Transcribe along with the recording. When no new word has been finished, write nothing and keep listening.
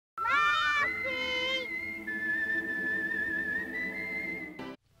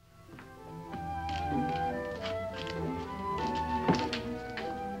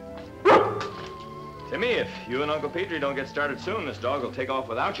Emmy, if you and Uncle Petrie don't get started soon, this dog will take off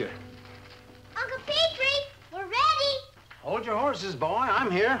without you. Uncle Petrie, we're ready. Hold your horses, boy.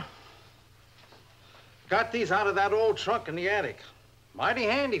 I'm here. Got these out of that old trunk in the attic. Mighty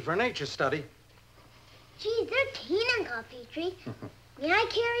handy for nature study. Gee, they're keen, Uncle Petrie. May I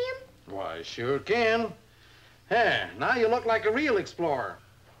carry them? Why, sure can. Hey, now you look like a real explorer.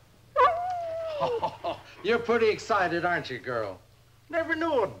 You're pretty excited, aren't you, girl? Never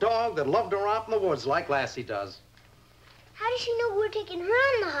knew a dog that loved to romp in the woods like Lassie does. How does she know we're taking her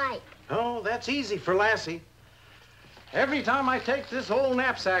on the hike? Oh, that's easy for Lassie. Every time I take this old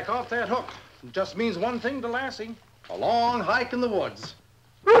knapsack off that hook, it just means one thing to Lassie. A long hike in the woods.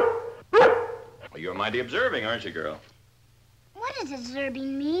 Well, you're mighty observing, aren't you, girl? What does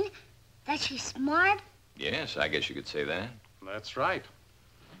observing mean? That she's smart? Yes, I guess you could say that. That's right.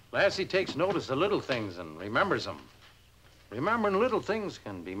 Lassie takes notice of little things and remembers them. Remembering little things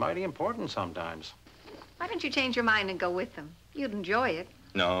can be mighty important sometimes. Why don't you change your mind and go with them? You'd enjoy it.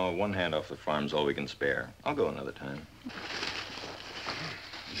 No, one hand off the farm's all we can spare. I'll go another time.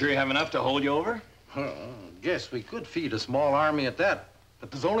 Sure you have enough to hold you over? Guess we could feed a small army at that. But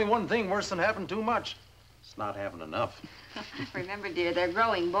there's only one thing worse than having too much. It's not having enough. Remember, dear, they're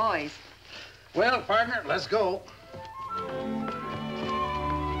growing boys. Well, partner, let's go.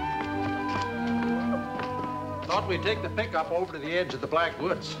 Thought we'd take the pickup over to the edge of the Black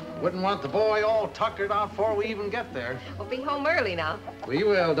Woods. Wouldn't want the boy all tuckered out before we even get there. We'll be home early now. We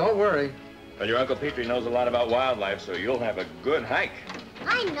will, don't worry. Well, your Uncle Petrie knows a lot about wildlife, so you'll have a good hike.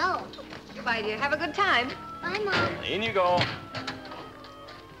 I know. Goodbye, dear. Have a good time. Bye, Mom. In you go.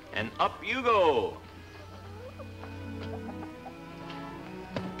 And up you go.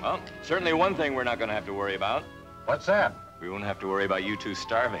 Well, certainly one thing we're not going to have to worry about. What's that? We won't have to worry about you two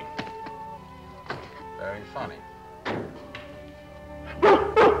starving. Very funny.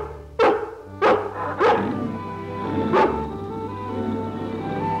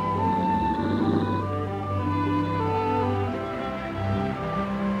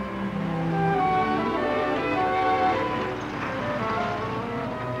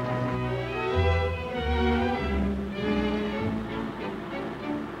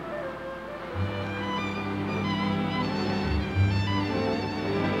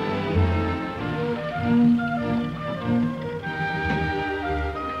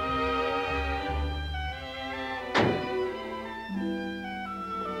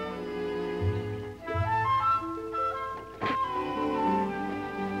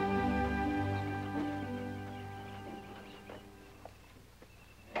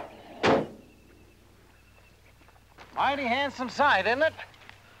 Mighty handsome sight, isn't it?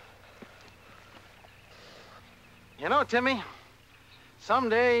 You know, Timmy,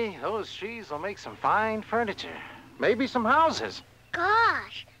 someday those trees will make some fine furniture. Maybe some houses.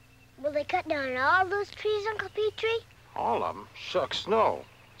 Gosh, will they cut down all those trees, Uncle Petrie? All of them? Shucks, no.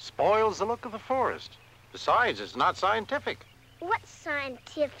 Spoils the look of the forest. Besides, it's not scientific. What's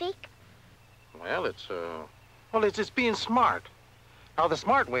scientific? Well, it's just being smart. Now, the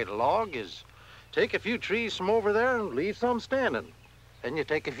smart way to log is take a few trees from over there and leave some standing. Then you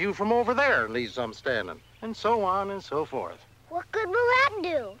take a few from over there and leave some standing. And so on and so forth. What good will that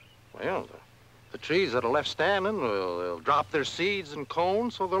do? Well, the trees that are left standing will drop their seeds and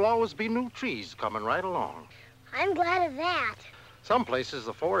cones, so there'll always be new trees coming right along. I'm glad of that. Some places,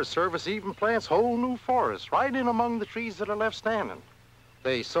 the Forest Service even plants whole new forests right in among the trees that are left standing.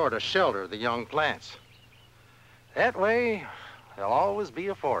 They sort of shelter the young plants. That way, there'll always be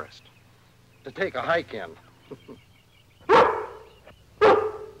a forest to take a hike in.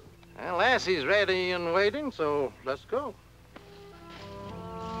 Well, Lassie's ready and waiting, so let's go.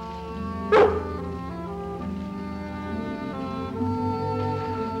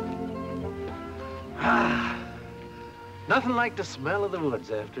 Nothing like the smell of the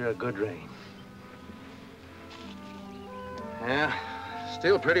woods after a good rain. Yeah,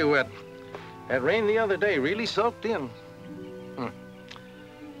 still pretty wet. That rain the other day really soaked in.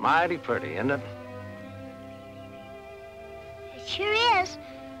 Mighty pretty, isn't it? It sure is.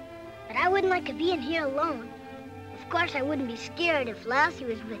 But I wouldn't like to be in here alone. Of course, I wouldn't be scared if Lassie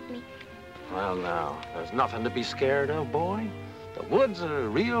was with me. Well, now, there's nothing to be scared of, boy. The woods are a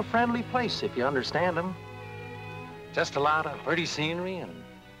real friendly place if you understand them. Just a lot of pretty scenery and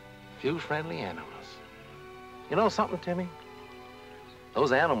a few friendly animals. You know something, Timmy?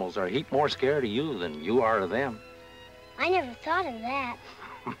 Those animals are a heap more scared of you than you are of them. I never thought of that.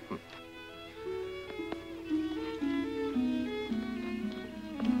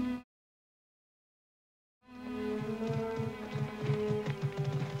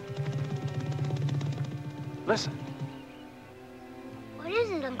 Listen. What is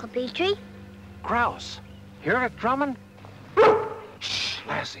it, Uncle Petrie? Grouse. Hear it drumming? Shh,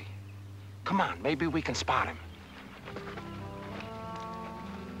 Lassie. Come on, maybe we can spot him.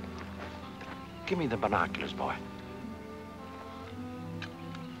 Give me the binoculars, boy.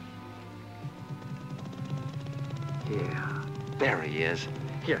 Yeah, there he is.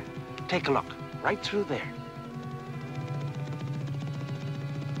 Here, take a look. Right through there.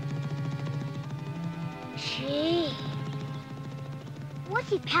 Gee. What's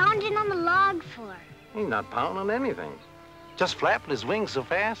he pounding on the log for? He's not pounding anything. Just flapping his wings so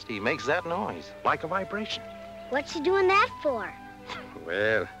fast, he makes that noise, like a vibration. What's he doing that for?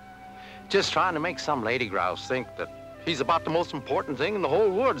 Well, just trying to make some lady grouse think that he's about the most important thing in the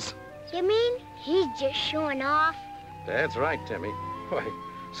whole woods. You mean he's just showing off? That's right, Timmy. Why,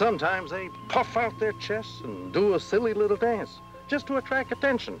 sometimes they puff out their chests and do a silly little dance just to attract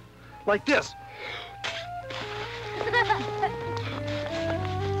attention, like this.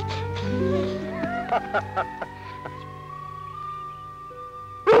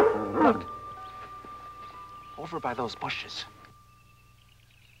 Look, over by those bushes.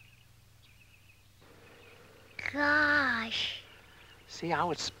 Gosh. See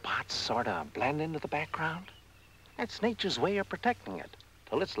how its spots sort of blend into the background? That's nature's way of protecting it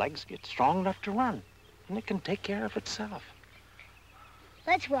till its legs get strong enough to run, and it can take care of itself.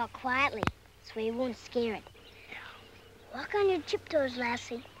 Let's walk quietly, so we won't scare it. Yeah. Walk on your tiptoes,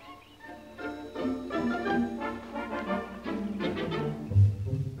 Lassie.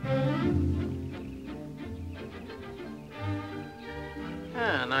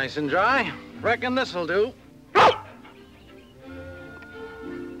 Ah, nice and dry. Reckon this'll do.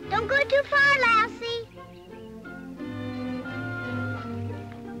 Don't go too far, Lassie.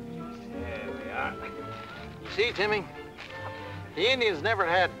 There we are. See, Timmy, the Indians never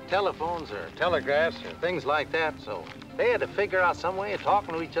had telephones or telegraphs or things like that, so they had to figure out some way of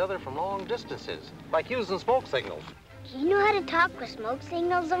talking to each other from long distances, like using smoke signals. Do you know how to talk with smoke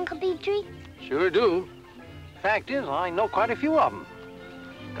signals, Uncle Petrie? Sure do. Fact is, I know quite a few of them.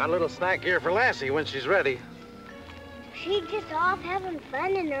 Got a little snack here for Lassie when she's ready. She's just off having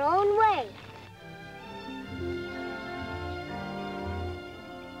fun in her own way.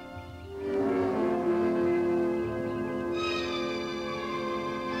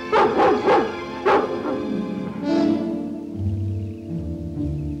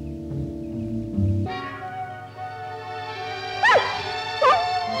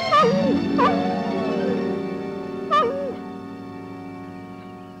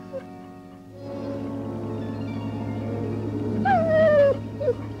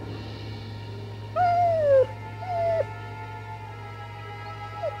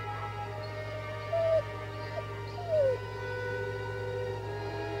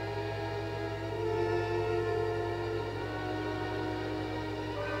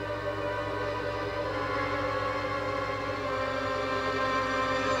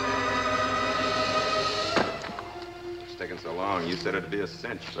 Taking so long. You said it'd be a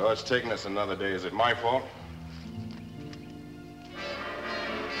cinch. So it's taking us another day. Is it my fault?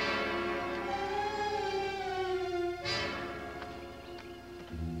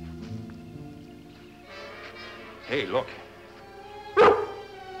 Hey, look.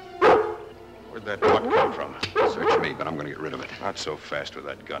 Where'd that buck come from? Search me, but I'm going to get rid of it. Not so fast with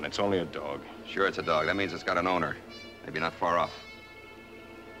that gun. It's only a dog. Sure, it's a dog. That means it's got an owner. Maybe not far off.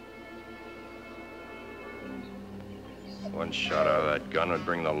 One shot out of that gun would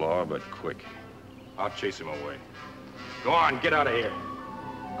bring the law, but quick. I'll chase him away. Go on, get out of here.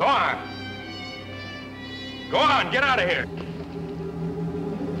 Go on! Go on, get out of here!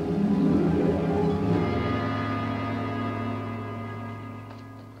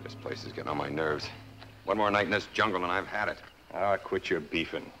 This place is getting on my nerves. One more night in this jungle and I've had it. Ah, quit your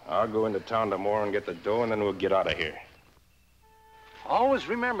beefing. I'll go into town tomorrow and get the dough, and then we'll get out of here. Always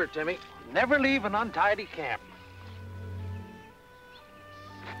remember, Timmy, never leave an untidy camp.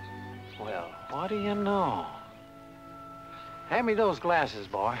 Well, what do you know? Hand me those glasses,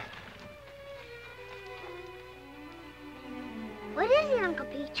 boy. What is it, Uncle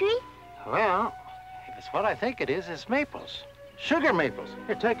Petrie? Well, if it's what I think it is, it's maples. Sugar maples.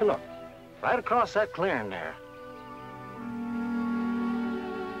 Here, take a look. Right across that clearing there.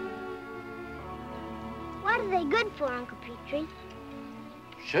 What are they good for, Uncle Petrie?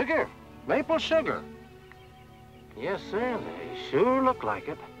 Sugar. Maple sugar. Yes, sir. They sure look like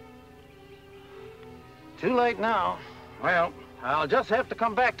it. Too late now. Well, I'll just have to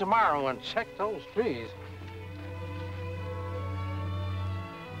come back tomorrow and check those trees.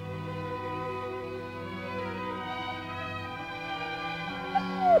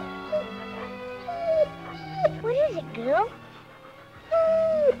 What is it, girl?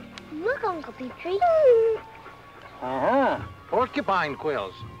 Look, Uncle Uncle Petrie. Uh-huh. Porcupine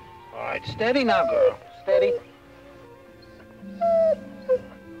quills. All right, steady now, girl. Steady.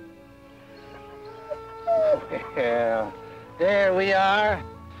 Well, there we are.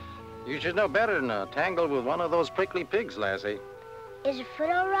 You should know better than to tangle with one of those prickly pigs, Lassie. Is your foot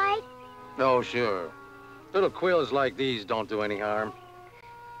all right? Oh, sure. Little quills like these don't do any harm.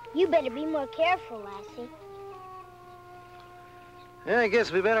 You better be more careful, Lassie. Yeah, I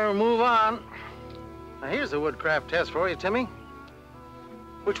guess we better move on. Now, here's a woodcraft test for you, Timmy.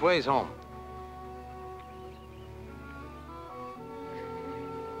 Which way's home?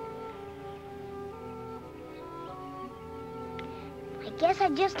 I guess I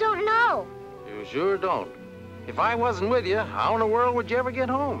just don't know. You sure don't. If I wasn't with you, how in the world would you ever get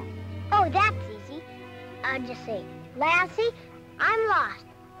home? Oh, that's easy. I'll just say, Lassie, I'm lost.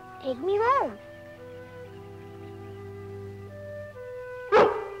 Take me home.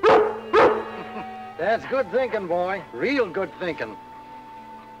 That's good thinking, boy. Real good thinking.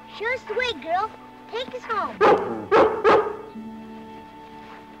 Show us the way, girl. Take us home.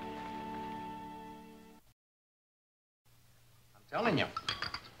 I'm telling you,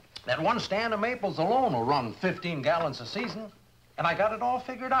 that one stand of maples alone will run 15 gallons a season, and I got it all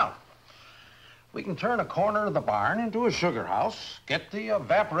figured out. We can turn a corner of the barn into a sugar house, get the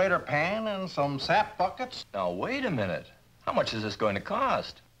evaporator pan and some sap buckets. Now, wait a minute. How much is this going to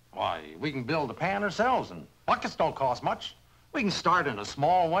cost? Why, we can build the pan ourselves, and buckets don't cost much. We can start in a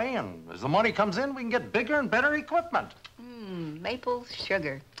small way, and as the money comes in, we can get bigger and better equipment. Maple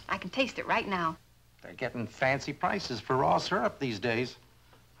sugar. I can taste it right now. They're getting fancy prices for raw syrup these days.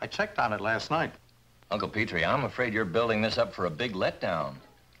 I checked on it last night. Uncle Petrie, I'm afraid you're building this up for a big letdown.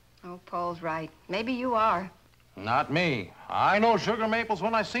 Oh, Paul's right. Maybe you are. Not me. I know sugar maples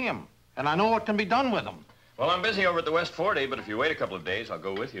when I see them, and I know what can be done with them. Well, I'm busy over at the West 40, but if you wait a couple of days, I'll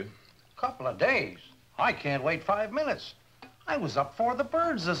go with you. Couple of days? I can't wait 5 minutes. I was up for the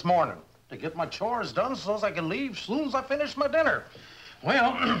birds this morning to get my chores done so as I can leave as soon as I finish my dinner.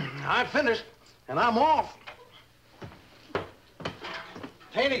 Well, I finished, and I'm off.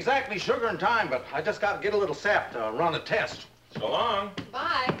 Tain't exactly sugar and time, but I just got to get a little sap to run a test. So long.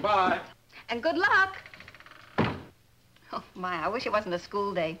 Bye. Bye. And good luck. Oh, my, I wish it wasn't a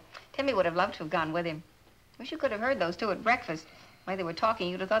school day. Timmy would have loved to have gone with him. Wish you could have heard those two at breakfast. The way they were talking,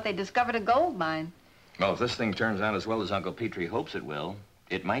 you'd have thought they'd discovered a gold mine. Well, if this thing turns out as well as Uncle Petrie hopes it will,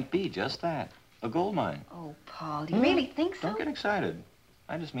 it might be just that, a gold mine. Oh, Paul, do you really think so? Don't get excited.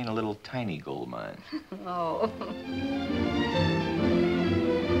 I just mean a little tiny gold mine. Oh.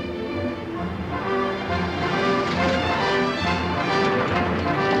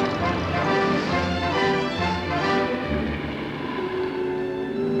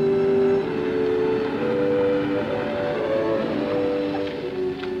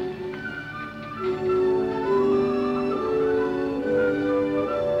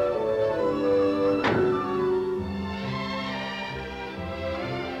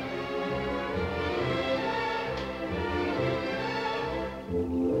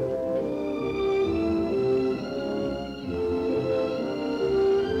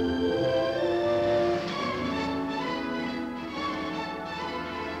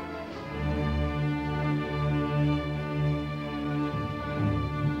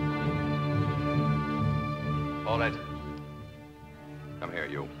 Hold it. Come here,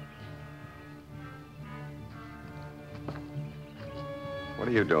 you. What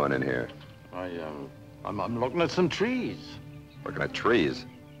are you doing in here? I'm looking at some trees. Looking at trees?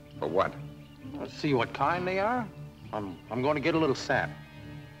 For what? Let's see what kind they are. I'm going to get a little sap.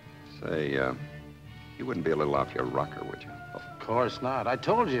 Say, you wouldn't be a little off your rocker, would you? Of course not. I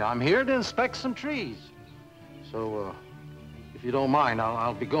told you, I'm here to inspect some trees. So, if you don't mind,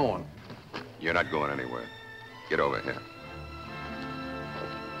 I'll be going. You're not going anywhere. Get over here.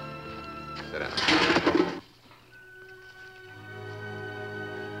 Sit down.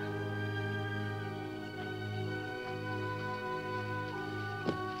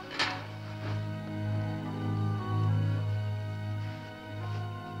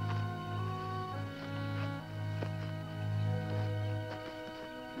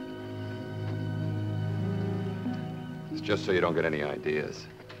 It's just so you don't get any ideas.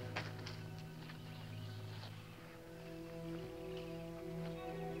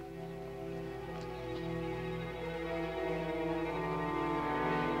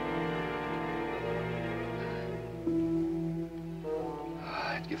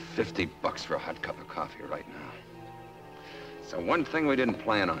 I'd give $50 for a hot cup of coffee right now. So one thing we didn't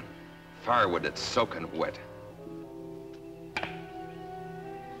plan on. Firewood that's soaking wet.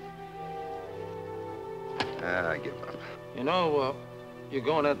 I give up. You know, You're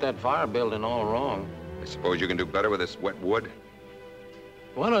going at that fire building all wrong. I suppose you can do better with this wet wood?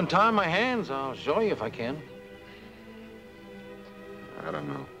 Well, untie my hands. I'll show you if I can. I don't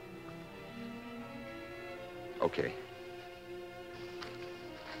know. Okay.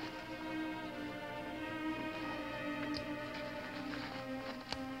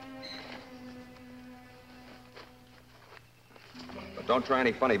 But don't try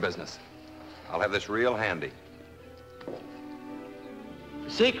any funny business. I'll have this real handy. The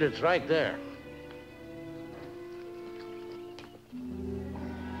secret's right there.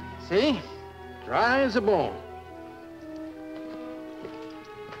 See? Dry as a bone.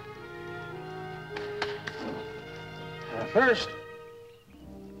 First,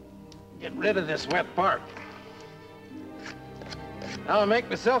 get rid of this wet part. Now I'll make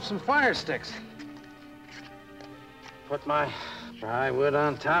myself some fire sticks. Put my dry wood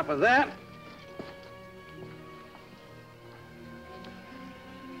on top of that.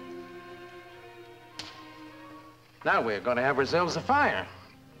 Now we're going to have ourselves a fire.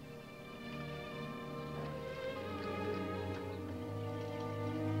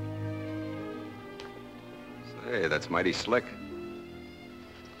 Say, that's mighty slick.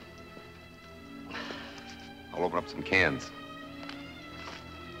 I'll open up some cans.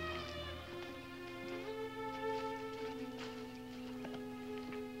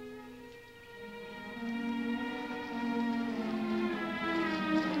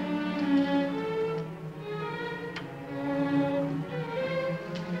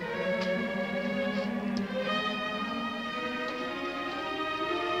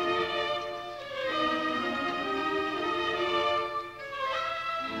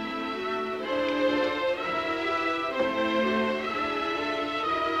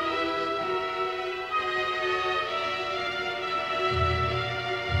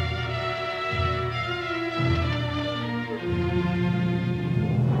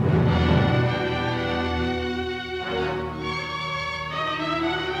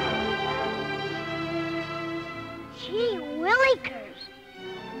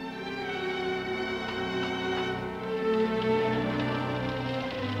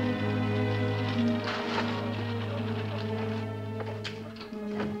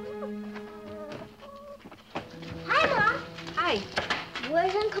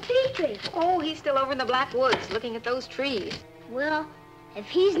 He's still over in the Black Woods, looking at those trees. Well, if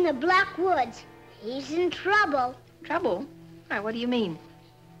he's in the Black Woods, he's in trouble. Trouble? Why, what do you mean?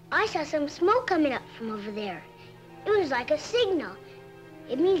 I saw some smoke coming up from over there. It was like a signal.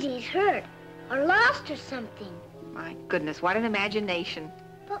 It means he's hurt or lost or something. My goodness, what an imagination.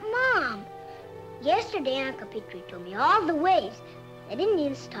 But, Mom, yesterday Uncle Petrie told me all the ways that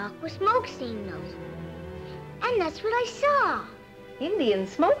Indians talk with smoke signals. And that's what I saw. Indian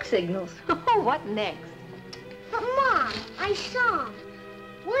smoke signals? Oh, what next? But, Mom, I saw them.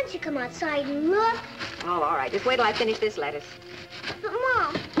 Once you come outside and look. Oh, all right. Just wait till I finish this lettuce. But,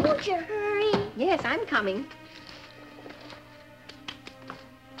 Mom, won't you hurry? Yes, I'm coming.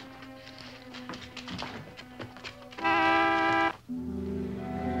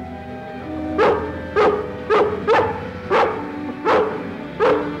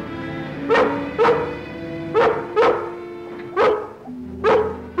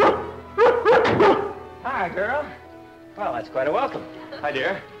 Quite a welcome. Hi,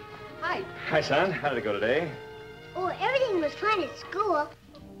 dear. Hi. Hi, son. How did it go today? Oh, everything was fine at school,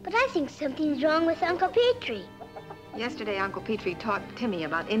 but I think something's wrong with Uncle Petrie. Yesterday, Uncle Petrie taught Timmy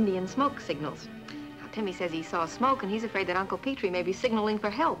about Indian smoke signals. Now, Timmy says he saw smoke, and he's afraid that Uncle Petrie may be signaling for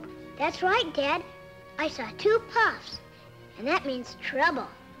help. That's right, Dad. I saw 2 puffs, and that means trouble.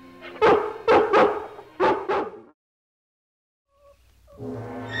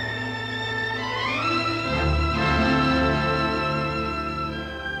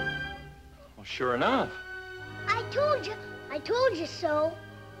 Sure enough. I told you so.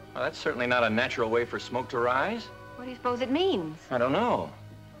 Well, that's certainly not a natural way for smoke to rise. What do you suppose it means? I don't know.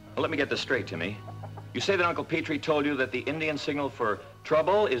 Well, let me get this straight, Timmy. You say that Uncle Petrie told you that the Indian signal for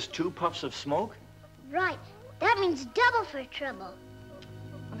trouble is 2 puffs of smoke? Right. That means double for trouble.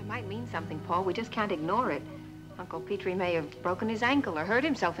 Well, it might mean something, Paul. We just can't ignore it. Uncle Petrie may have broken his ankle or hurt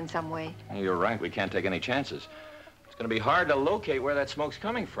himself in some way. You're right. We can't take any chances. It's going to be hard to locate where that smoke's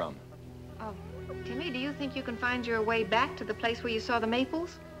coming from. Oh, Timmy, do you think you can find your way back to the place where you saw the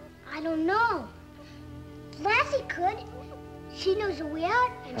maples? I don't know. Lassie could. She knows a way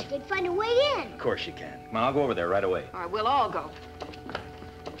out, and she could find a way in. Of course she can. Come on, I'll go over there right away. All right, we'll all go.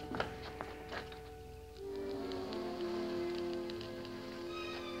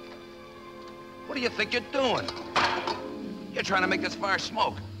 What do you think you're doing? You're trying to make this fire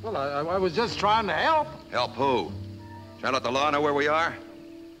smoke. Well, I was just trying to help. Help who? Try to let the law know where we are?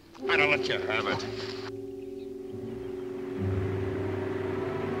 I don't let you have it.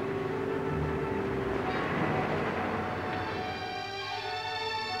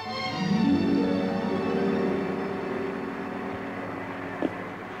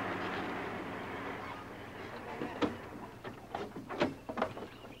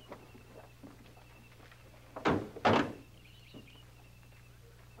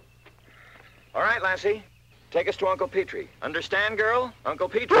 All right, Lassie. Take us to Uncle Petrie. Understand, girl? Uncle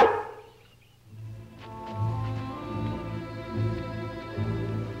Petrie.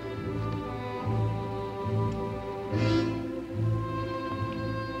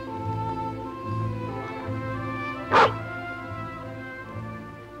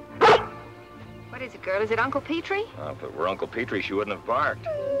 What is it, girl? Is it Uncle Petrie? If it were Uncle Petrie, she wouldn't have barked.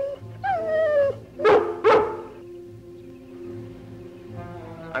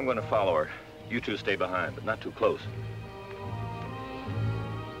 I'm going to follow her. You two stay behind, but not too close.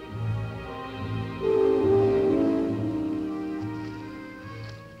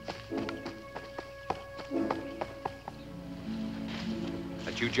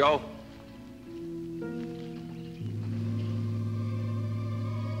 That you, Joe?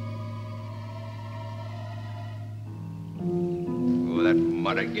 Oh, that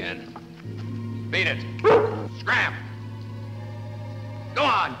mud again. Beat it. Scram! Go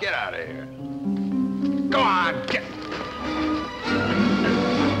on, get out of here. Go on, get...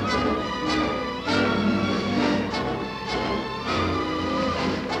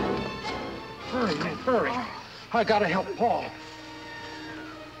 Hurry, man, hurry. I gotta help Paul.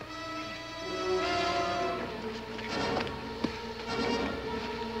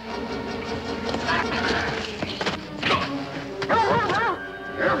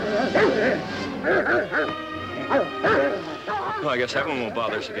 Well, I guess Evan won't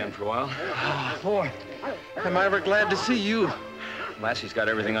bother us again for a while. Oh, boy, am I ever glad to see you. Lassie's got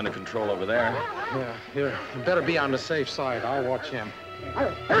everything under control over there. Yeah, here, you better be on the safe side. I'll watch him.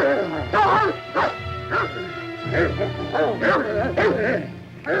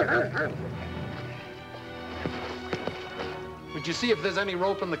 Would you see if there's any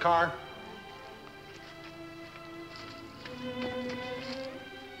rope in the car?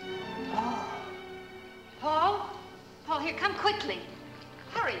 Paul? Paul, here, come quickly.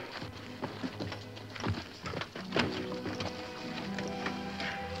 Hurry.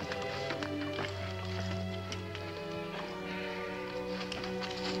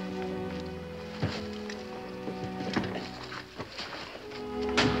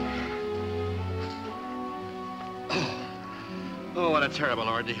 Oh, what a terrible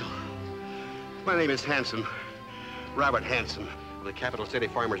ordeal. My name is Hanson, Robert Hanson, of the Capital City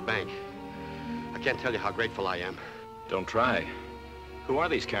Farmers Bank. I can't tell you how grateful I am. Don't try. Who are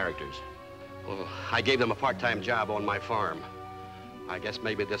these characters? Well, I gave them a part-time job on my farm. I guess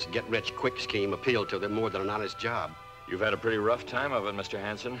maybe this get-rich-quick scheme appealed to them more than an honest job. You've had a pretty rough time of it, Mr.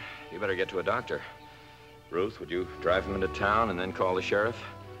 Hanson. You better get to a doctor. Ruth, would you drive him into town and then call the sheriff?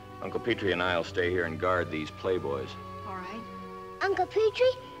 Uncle Petrie and I'll stay here and guard these playboys. All right. Uncle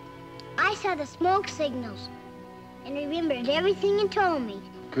Petrie, I saw the smoke signals and remembered everything you told me.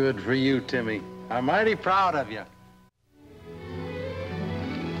 Good for you, Timmy. I'm mighty proud of you.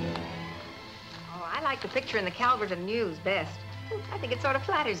 Oh, I like the picture in the Calverton News best. I think it sort of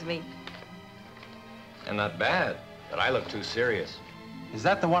flatters me. And not bad, but I look too serious. Is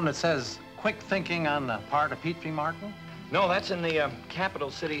that the one that says quick thinking on the part of Petrie Martin? No, that's in the Capital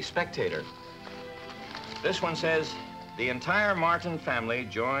City Spectator. This one says, the entire Martin family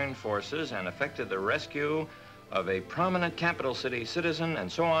joined forces and effected the rescue of a prominent capital city citizen,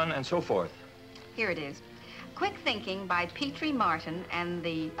 and so on and so forth. Here it is. Quick thinking by Petrie Martin and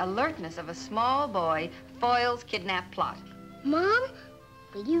the alertness of a small boy foils kidnap plot. Mom,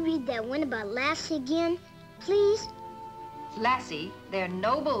 will you read that one about Lassie again, please? Lassie, their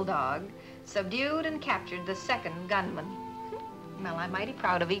noble dog, subdued and captured the second gunman. Well, I'm mighty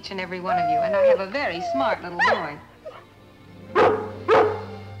proud of each and every one of you, and I have a very smart little boy.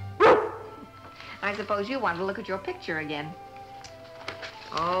 I suppose you want to look at your picture again.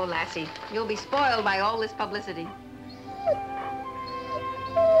 Oh, Lassie, you'll be spoiled by all this publicity.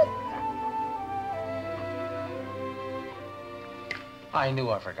 I knew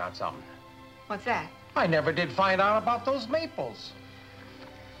I forgot something. What's that? I never did find out about those maples.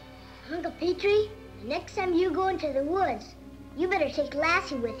 Uncle Petrie, the next time you go into the woods, you better take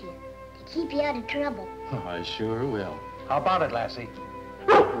Lassie with you to keep you out of trouble. I sure will. How about it, Lassie?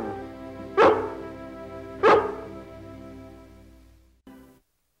 Don't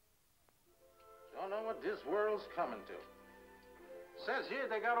know what this world's coming to. Says here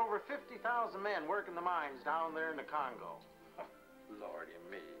they got over 50,000 men working the mines down there in the Congo. Lordy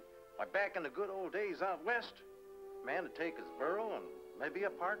me. Why, back in the good old days out west, a man would take his burro and maybe a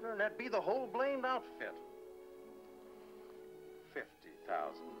partner, and that'd be the whole blamed outfit.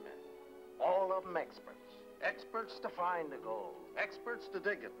 50,000 men. All of them experts. Experts to find the gold. Experts to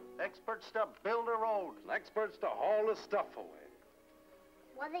dig it. Experts to build a road. And experts to haul the stuff away.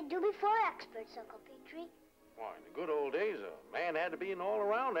 What'd they do before experts, Uncle Petrie? Why, in the good old days, a man had to be an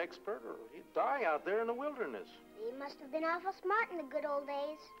all-around expert or he'd die out there in the wilderness. He must have been awful smart in the good old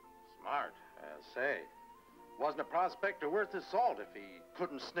days. Smart, I say. Wasn't a prospector worth his salt if he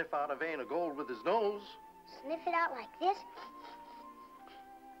couldn't sniff out a vein of gold with his nose. Sniff it out like this?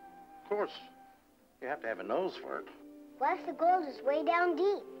 Of course, you have to have a nose for it. What if the gold is way down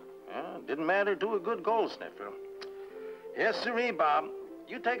deep? It didn't matter to a good gold sniffer. Yes, sirree, Bob.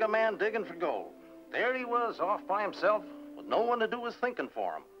 You take a man digging for gold. There he was, off by himself, with no one to do his thinking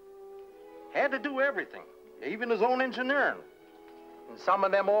for him. Had to do everything, even his own engineering. And some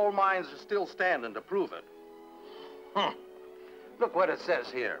of them old mines are still standing to prove it. Look what it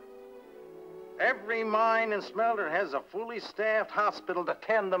says here. Every mine and smelter has a fully staffed hospital to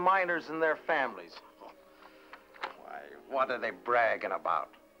tend the miners and their families. Why, what are they bragging about?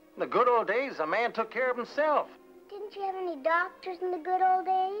 In the good old days, a man took care of himself. Didn't you have any doctors in the good old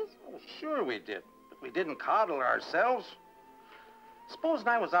days? Oh, sure we did, but we didn't coddle ourselves. Supposing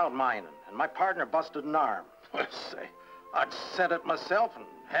I was out mining and my partner busted an arm. Well, say, I'd set it myself and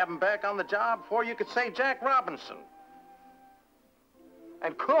have him back on the job before you could say Jack Robinson.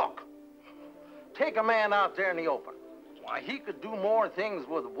 And cook. Take a man out there in the open. Why, he could do more things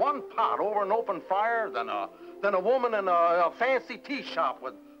with one pot over an open fire than a woman in a fancy tea shop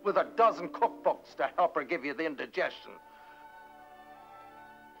with a dozen cookbooks to help her give you the indigestion.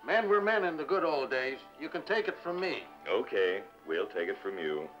 Men were men in the good old days. You can take it from me. Okay, we'll take it from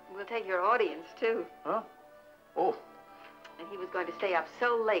you. We'll take your audience, too. Huh? Oh. And he was going to stay up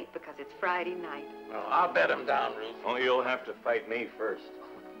so late because it's Friday night. Well, I'll bet him down, Ruth. Oh, you'll have to fight me first.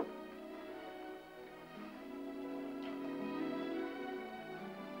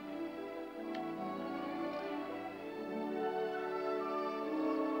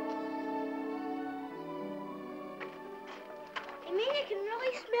 You mean you can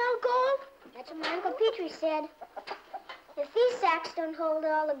really smell gold? That's what my Uncle Petrie said. If these sacks don't hold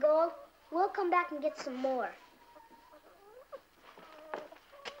all the gold, we'll come back and get some more.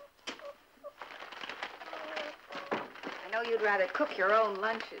 I know you'd rather cook your own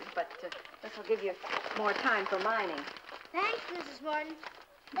lunches, but this will give you more time for mining. Thanks, Mrs. Martin.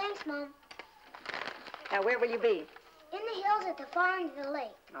 Thanks, Mom. Now, where will you be? In the hills at the far end of the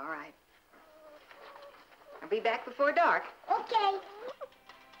lake. All right. I'll be back before dark. Okay.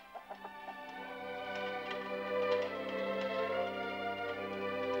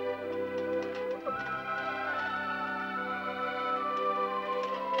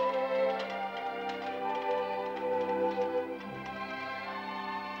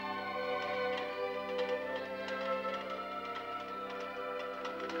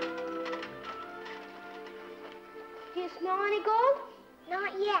 Do you smell any gold?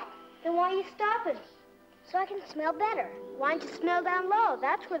 Not yet. Then why are you stopping? So I can smell better. Why don't you smell down low?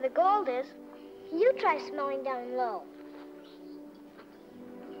 That's where the gold is. You try smelling down low.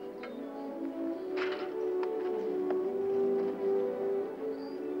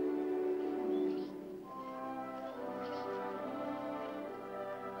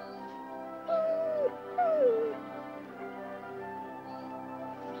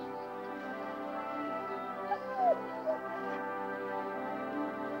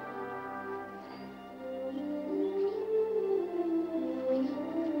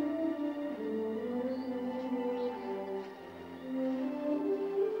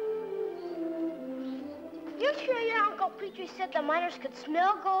 You sure your Uncle Petrie said the miners could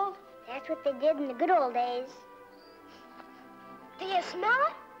smell gold? That's what they did in the good old days. Do you smell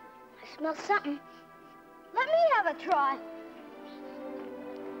it? I smell something. Let me have a try.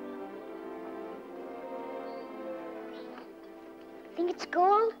 Think it's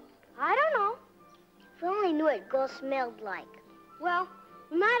gold? I don't know. If we only knew what gold smelled like. Well,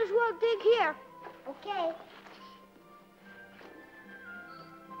 we might as well dig here. Okay.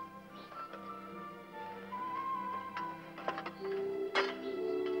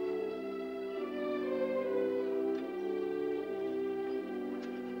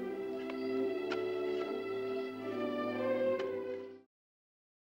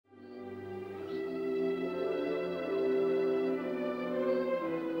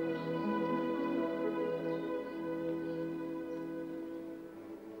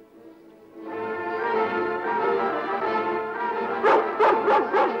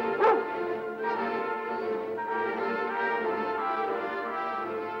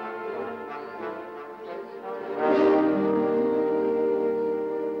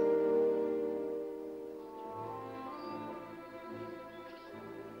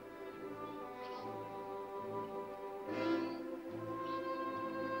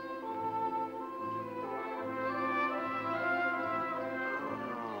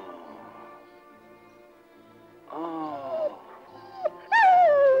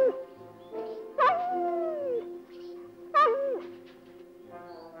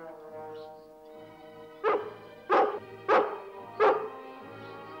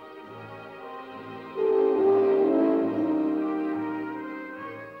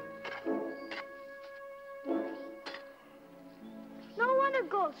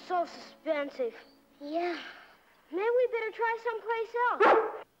 so suspensive. Yeah. Maybe we better try someplace else.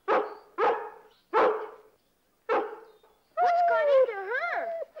 What's got into her?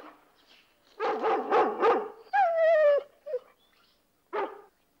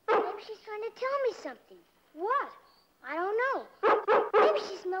 Maybe she's trying to tell me something. What? I don't know. Maybe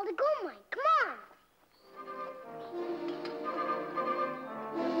she smelled a gold mine. Come on.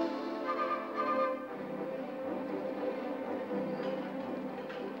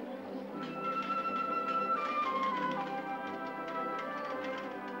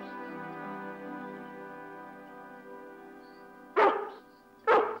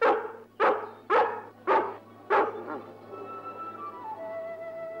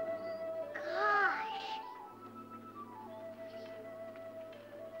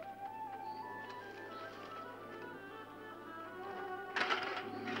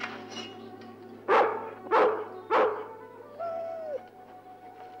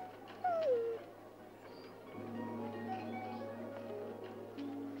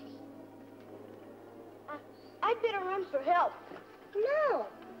 I'd better run for help. No.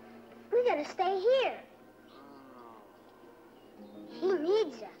 We gotta stay here. He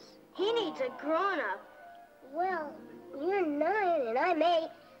needs us. He needs a grown-up. Well, you're 9 and I'm 8.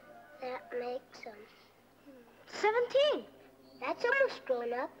 That makes 17. That's almost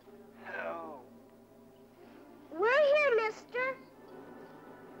grown up. Oh. We're here, mister.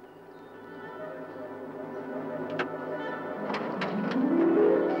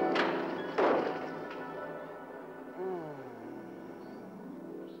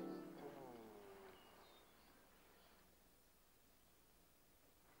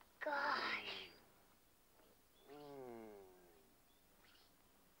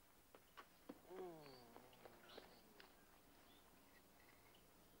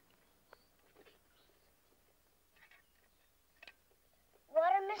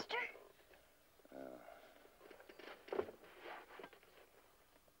 Water, mister?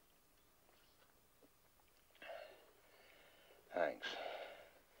 Thanks.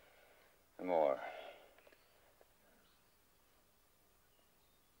 More.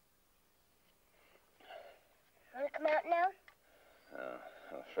 Want to come out now?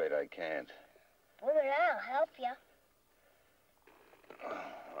 I'm afraid I can't. Well, then I'll help you.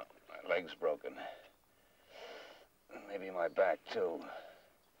 My leg's broken. Maybe my back, too.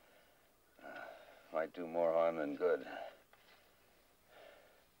 Might do more harm than good.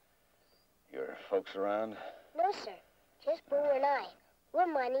 Your folks around? No, sir. Just Boo and I. We're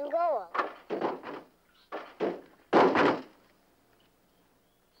mining gold.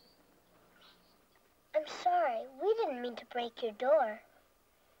 I'm sorry. We didn't mean to break your door.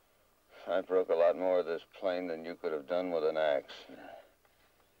 I broke a lot more of this plane than you could have done with an axe.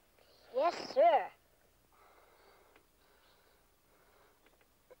 Yes, sir.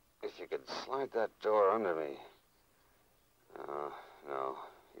 If you could slide that door under me. No.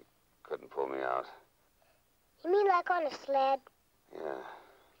 You couldn't pull me out. You mean like on a sled? Yeah.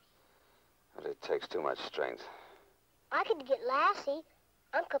 But it takes too much strength. I could get Lassie.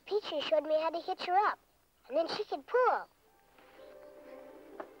 Uncle Peachy showed me how to hitch her up. And then she could pull.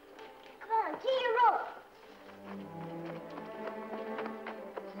 Come on, get your rope.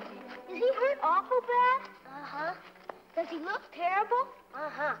 Is he hurt awful bad? Uh-huh. Does he look terrible?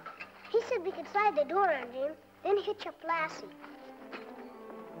 Uh-huh. He said we could slide the door under him, then hitch up Lassie.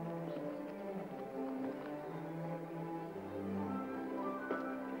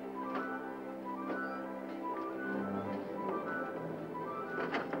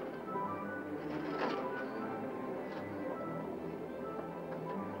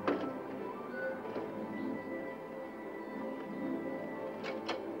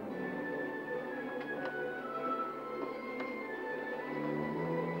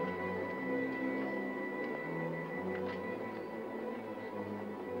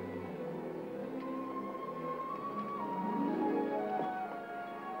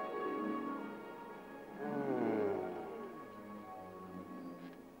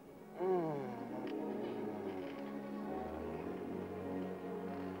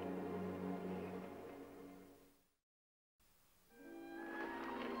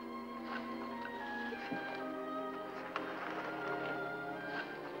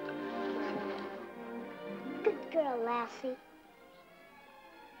 Good girl, Lassie.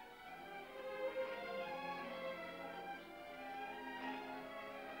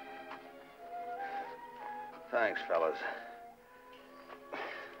 Thanks, fellas.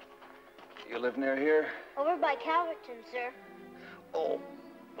 You live near here? Over by Calverton, sir. Oh.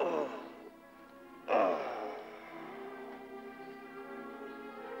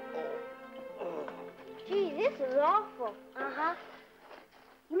 Gee, this is awful. Uh-huh.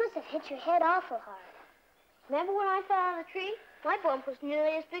 You have hit your head awful hard. Remember when I fell on a tree? My bump was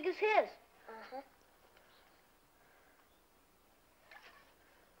nearly as big as his. Uh-huh.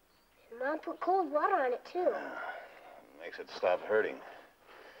 And Mom put cold water on it, too. Makes it stop hurting.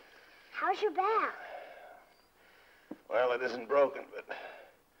 How's your back? Well, it isn't broken, but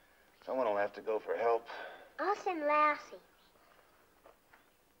someone will have to go for help. I'll send Lassie.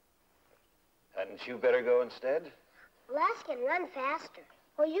 Hadn't you better go instead? Lassie can run faster.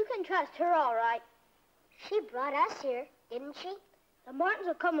 Well, you can trust her, all right. She brought us here, didn't she? The Martins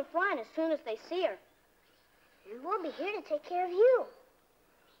will come flying as soon as they see her. And we'll be here to take care of you.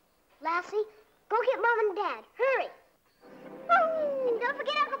 Lassie, go get Mom and Dad. Hurry. Oh, don't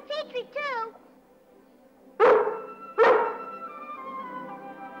forget Uncle Petrie, too.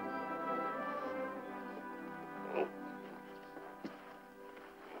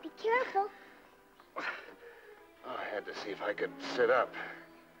 Be careful. Oh, I had to see if I could sit up.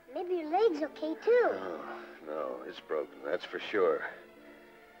 Maybe your leg's okay, too. Oh, no, it's broken, that's for sure.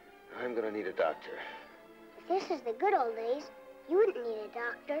 I'm gonna need a doctor. If this is the good old days, you wouldn't need a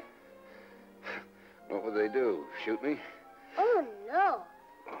doctor. What would they do? Shoot me? Oh, no.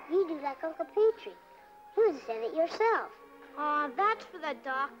 You do like Uncle Petrie. You would send it yourself. Aw, that's for the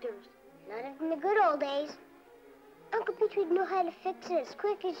doctors. Not in the good old days. Uncle Petrie would know how to fix it as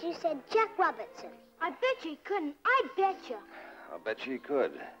quick as you said Jack Robertson. I bet you couldn't. I bet you. I'll bet you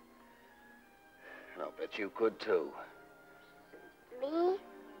could. And I'll bet you could, too. Me?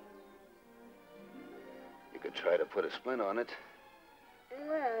 You could try to put a splint on it.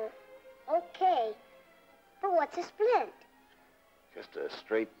 Well, okay. But what's a splint? Just a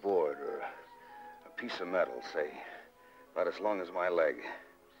straight board or a piece of metal, say, about as long as my leg.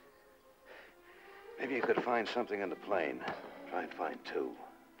 Maybe you could find something in the plane. Try and find two.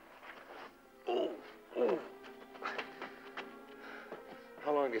 Ooh, ooh.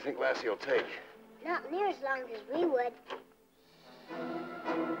 How long do you think Lassie will take? Not near as long as we would.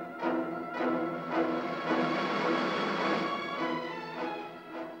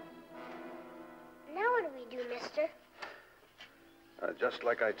 Now what do we do, mister? Just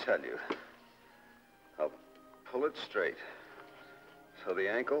like I tell you. I'll pull it straight. So the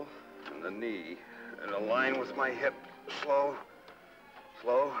ankle and the knee in a line with my hip. Slow,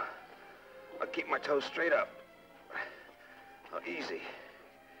 slow. I'll keep my toes straight up. Now, easy.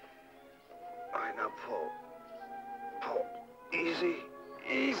 All right, now pull. Pull. Easy,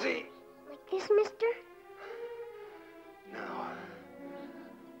 easy. Like this, mister? Now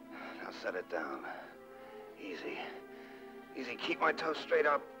set it down. Easy. Easy, keep my toes straight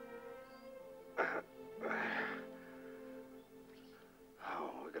up. Oh,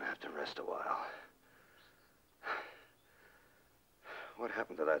 we're gonna have to rest a while. What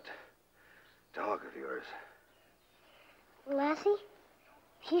happened to that dog of yours? Lassie?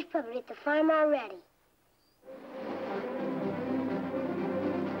 She's probably at the farm already.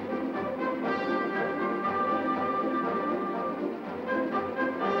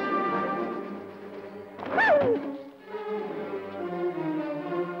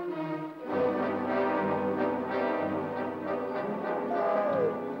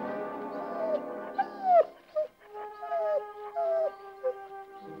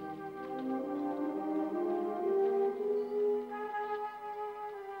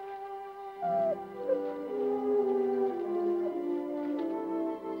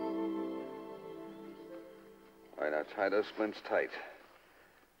 All right, now tie those splints tight.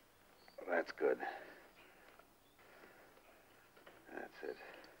 That's good. That's it.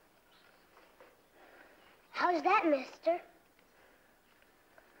 How's that, mister?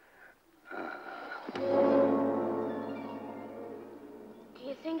 Do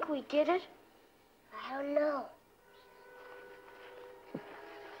you think we did it? I don't know.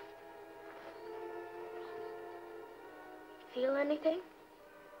 Feel anything?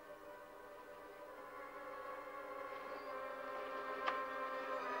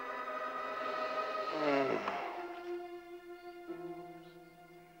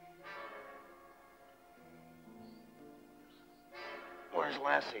 Where's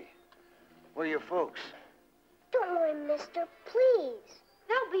Lassie? Where are your folks? Don't worry, mister, please.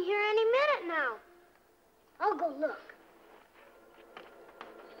 They'll be here any minute now. I'll go look.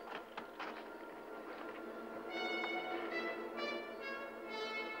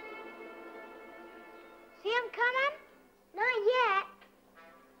 See them coming? Not yet.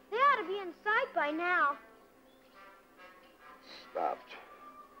 They ought to be in sight by now. Stopped.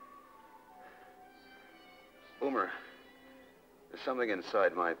 Boomer, there's something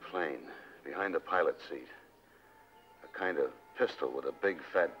inside my plane, behind the pilot seat. A kind of pistol with a big,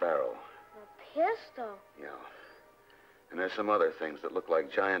 fat barrel. A pistol? Yeah. And there's some other things that look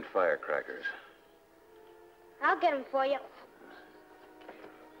like giant firecrackers. I'll get them for you.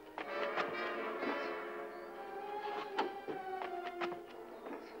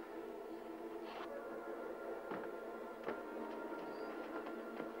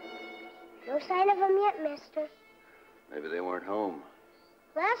 No sign of them yet, mister. Maybe they weren't home.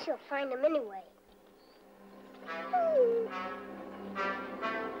 Lassie will find them anyway.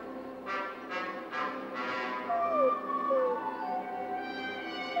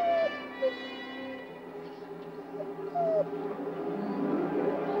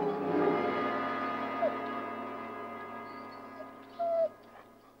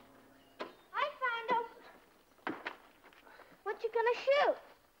 I found them. What you gonna shoot?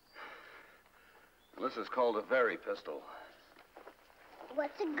 Well, this is called a very pistol.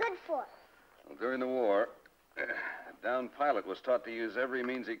 What's it good for? Well, during the war, a downed pilot was taught to use every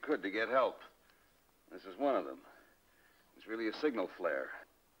means he could to get help. This is one of them. It's really a signal flare.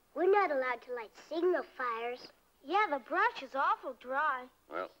 We're not allowed to light signal fires. Yeah, the brush is awful dry.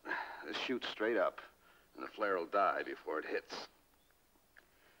 Well, this shoots straight up, and the flare will die before it hits.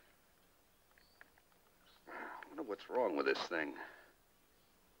 I wonder what's wrong with this thing.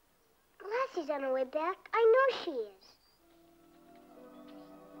 Lassie's on her way back. I know she is.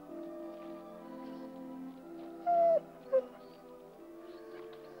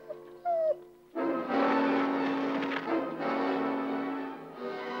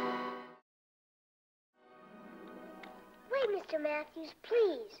 Wait, Mr. Matthews,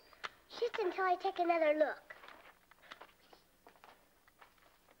 please. Just until I take another look.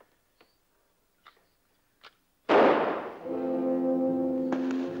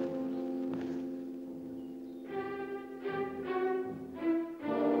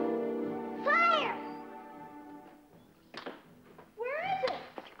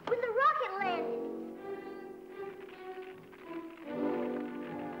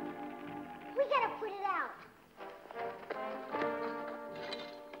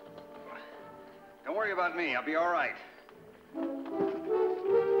 Don't worry about me. I'll be all right.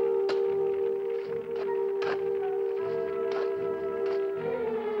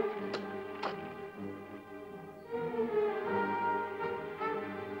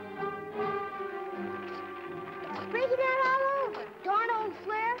 It's breaking out all over. Darn old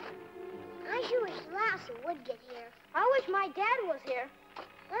flare. I sure wish Lassie would get here. I wish my dad was here.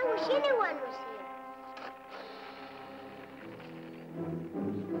 I wish anyone was here.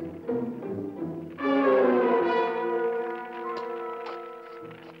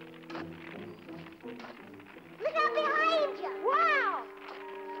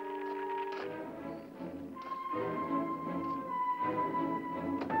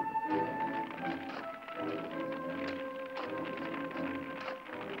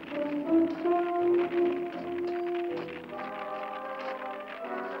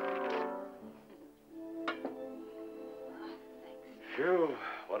 Phew,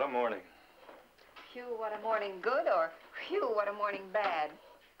 what a morning. Phew, what a morning good, or phew, what a morning bad.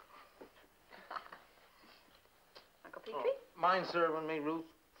 Uncle Petrie? Oh, mind serving me, Ruth?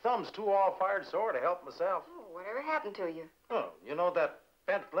 Thumb's too all-fired sore to help myself. Oh, whatever happened to you? Oh, you know that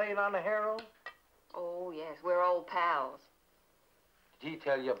bent blade on the harrow? Oh, yes, we're old pals. Did he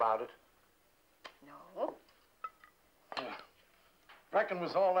tell you about it? No. Reckon it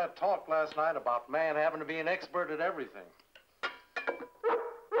was all that talk last night about man having to be an expert at everything.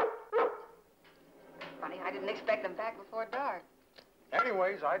 Funny, I didn't expect them back before dark.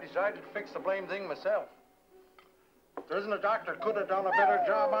 Anyways, I decided to fix the blame thing myself. There isn't a doctor could have done a better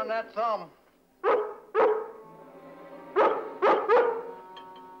job on that thumb.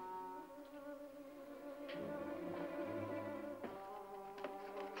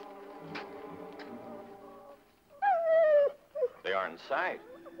 They are in sight.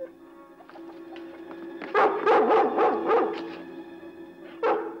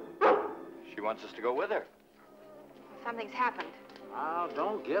 She wants us to go with her. Something's happened. Oh,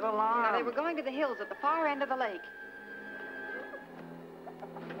 don't get Now, alarmed. they were going to the hills at the far end of the lake.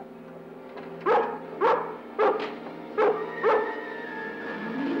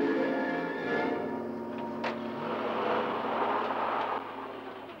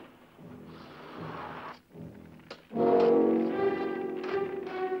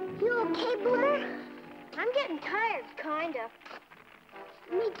 You okay, Boomer? I'm getting tired, kinda.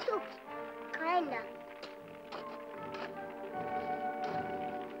 Me too, kinda.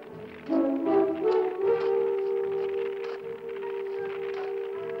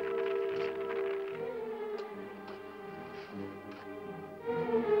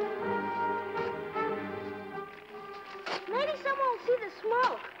 Maybe someone will see the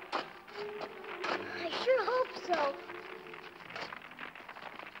smoke. I sure hope so.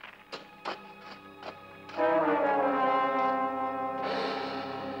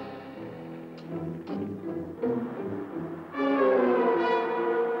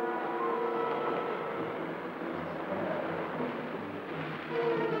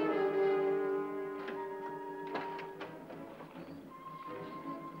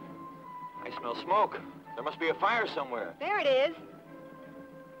 I smell smoke. There must be a fire somewhere. There it is.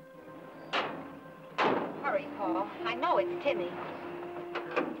 Hurry, Paul. I know it's Timmy.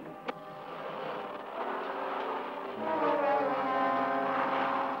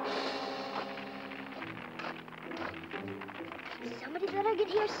 Somebody better get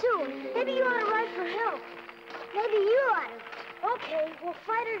here soon. Maybe you ought to write for help. Maybe you ought to. Okay, we'll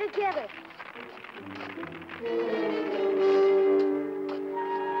fight her together.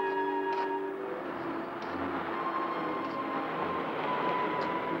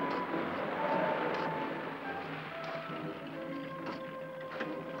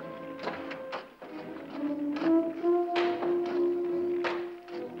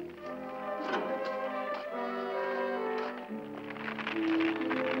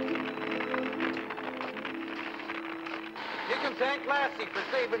 Thank Lassie for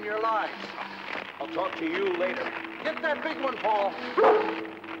saving your lives. I'll talk to you later. Get that big one, Paul.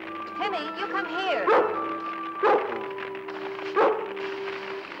 Timmy, you come here.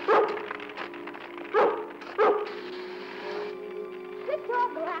 Good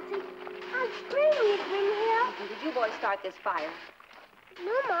dog, Lassie. I'm screaming you'd bring me help. And did you boys start this fire?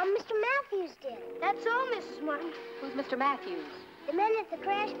 No, Mom, Mr. Matthews did. That's all, Mrs. Martin. Who's Mr. Matthews? The man at the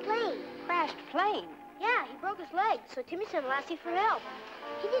crashed plane. Crashed plane? Yeah, he broke his leg, so Timmy sent Lassie for help.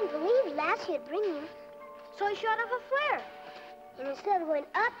 He didn't believe Lassie would bring him, so he shot off a flare. And instead of going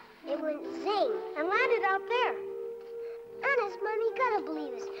up, it went zing and landed out there. Honest, Mom, you gotta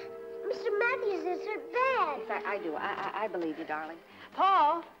believe us. Mr. Matthews is hurt bad. Yes, I do. I believe you, darling.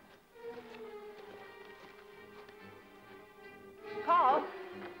 Paul? Paul?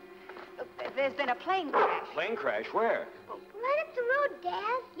 Look, there's been a plane crash. Plane crash? Where? Right up the road,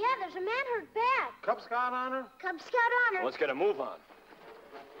 Dad. Yeah, there's a man hurt bad. Cub Scout honor? Cub Scout honor. Let's get a move on.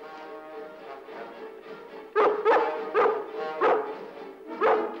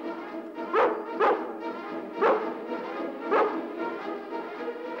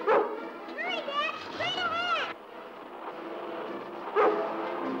 Hurry, Dad. Straight ahead.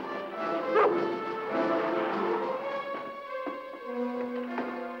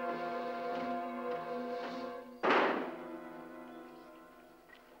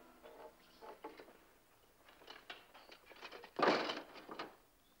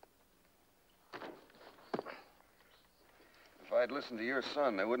 If I'd listened to your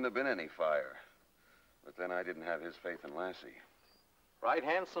son, there wouldn't have been any fire. But then I didn't have his faith in Lassie. Right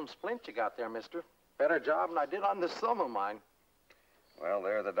handsome splint you got there, mister. Better job than I did on this thumb of mine. Well,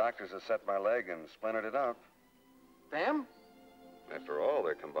 there the doctors have set my leg and splintered it up. Them? After all,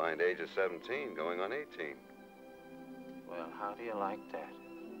 their combined age is 17, going on 18. Well, how do you like that?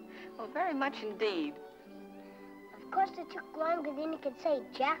 Well, very much indeed. Of course, it took longer than you could say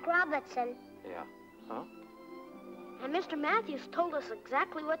Jack Robertson. Yeah. Huh? And Mr. Matthews told us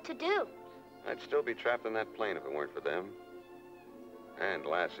exactly what to do. I'd still be trapped in that plane if it weren't for them. And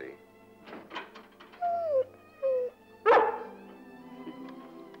Lassie. Well,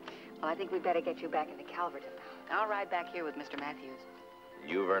 I think we'd better get you back into Calverton. I'll ride back here with Mr. Matthews.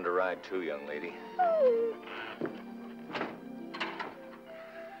 You've earned a ride, too, young lady.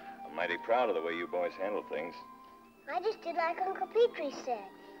 I'm mighty proud of the way you boys handle things. I just did like Uncle Petrie said.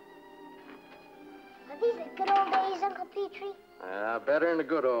 Are these the good old days, Uncle Petrie? Better in the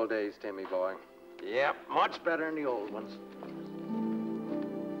good old days, Timmy boy. Yep, much better than the old ones.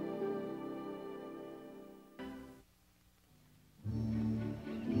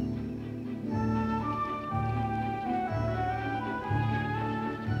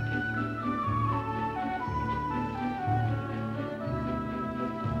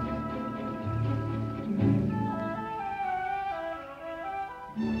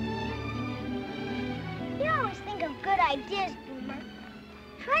 Ideas, Boomer.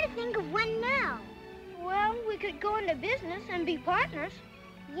 Try to think of one now. Well, we could go into business and be partners.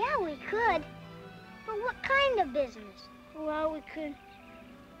 Yeah, we could. But what kind of business? Well, we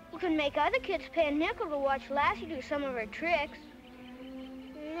could make other kids pay a nickel to watch Lassie do some of her tricks.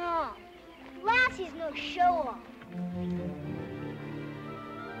 No. Lassie's no show-off.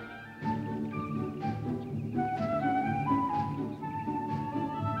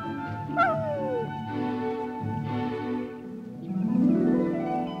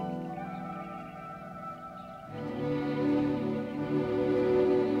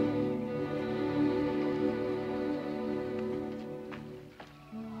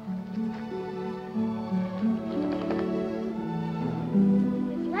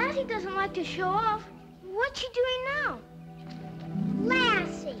 To show off. What's she doing now?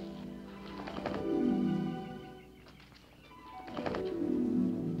 Lassie!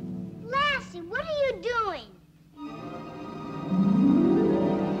 Lassie, what are you doing?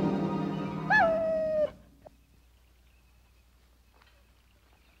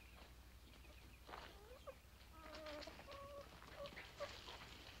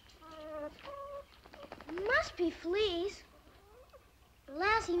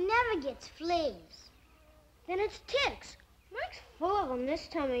 Lassie never gets fleas. Then it's ticks. Mike's full of them this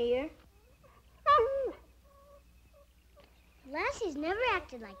time of year. Lassie's never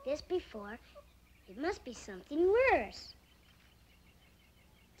acted like this before. It must be something worse.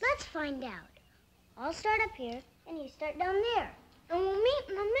 Let's find out. I'll start up here, and you start down there. And we'll meet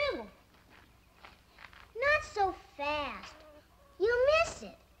in the middle. Not so fast. You'll miss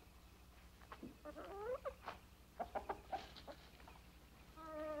it.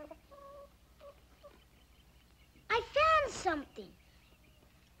 I found something.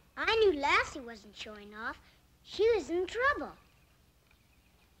 I knew Lassie wasn't showing off. She was in trouble.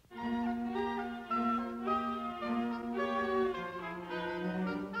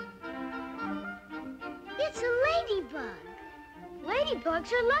 It's a ladybug.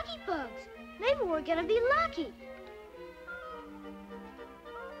 Ladybugs are lucky bugs. Maybe we're gonna be lucky.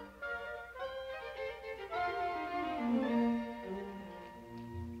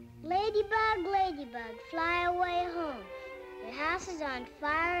 Ladybug, ladybug, fly away home. Your house is on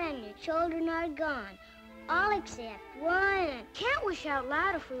fire and your children are gone. All except one. Can't wish out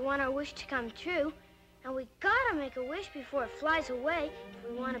loud if we want our wish to come true. And we gotta make a wish before it flies away if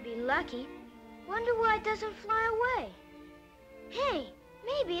we want to be lucky. Wonder why it doesn't fly away. Hey,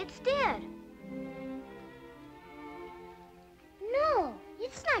 maybe it's dead. No,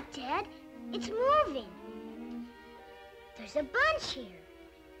 it's not dead. It's moving. There's a bunch here.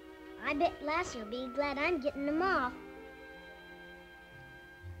 I bet Lassie will be glad I'm getting them off.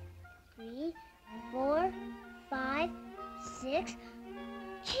 3, 4, 5, 6.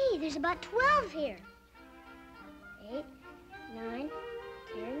 Gee, there's about 12 here. 8, 9,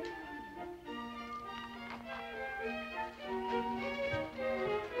 10.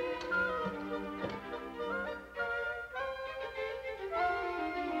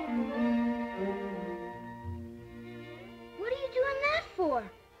 What are you doing that for?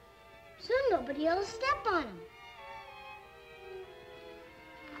 Soon nobody will step on them.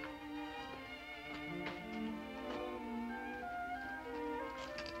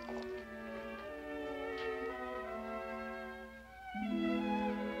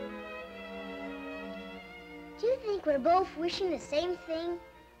 Do you think we're both wishing the same thing?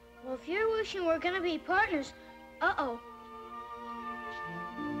 Well, if you're wishing we're gonna be partners, uh-oh.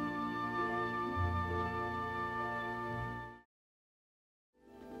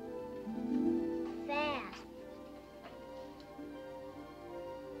 Fast.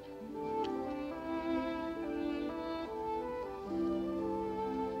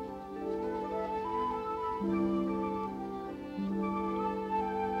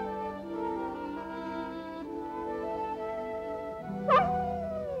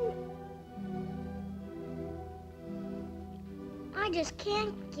 I just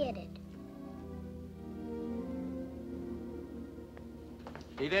can't get it.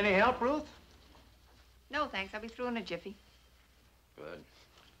 Need any help, Ruth? No, thanks. I'll be through in a jiffy. Good.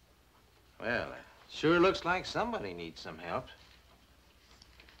 Well, it sure looks like somebody needs some help.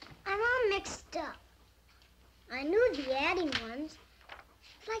 I'm all mixed up. I knew the adding ones,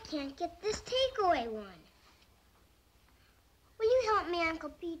 but I can't get this takeaway one. Will you help me, Uncle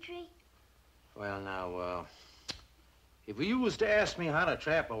Petrie? Well, now, if you was to ask me how to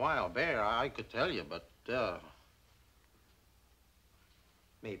trap a wild bear, I could tell you, but,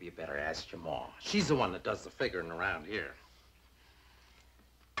 maybe you better ask your ma. She's the one that does the figuring around here.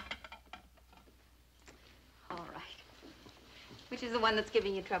 All right. Which is the one that's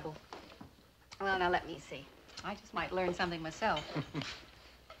giving you trouble? Well, now, let me see. I just might learn something myself.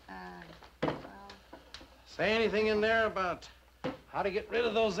 Well... Say anything in there about how to get rid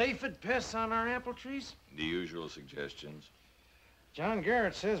of those aphid pests on our apple trees? The usual suggestions. John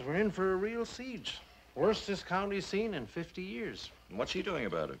Garrett says we're in for a real siege. Worst this county's seen in 50 years. And what's he doing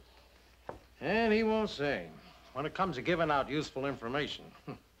about it? And he won't say. When it comes to giving out useful information,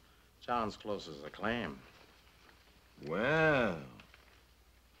 John's close as a clam. Well,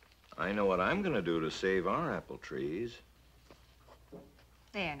 I know what I'm gonna do to save our apple trees.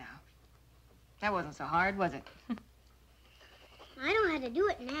 There now. That wasn't so hard, was it? I know how to do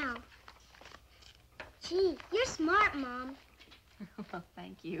it now. Gee, you're smart, Mom. Well,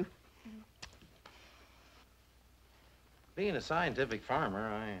 thank you. Being a scientific farmer,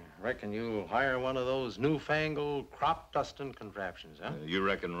 I reckon you'll hire one of those newfangled crop dusting contraptions, huh? You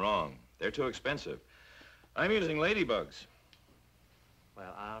reckon wrong. They're too expensive. I'm using ladybugs.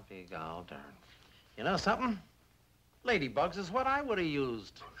 Well, I'll be gall darned. You know something? Ladybugs is what I would have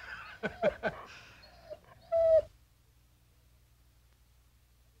used.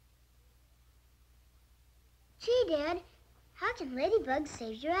 Gee, Dad, how can ladybugs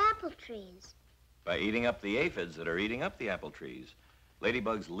save your apple trees? By eating up the aphids that are eating up the apple trees.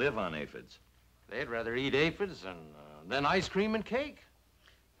 Ladybugs live on aphids. They'd rather eat aphids than ice cream and cake.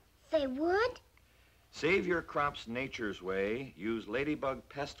 They would? Save your crops nature's way. Use ladybug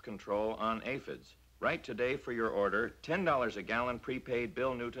pest control on aphids. Write today for your order, $10 a gallon, prepaid,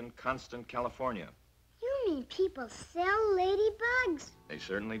 Bill Newton, Constant, California. You mean people sell ladybugs? They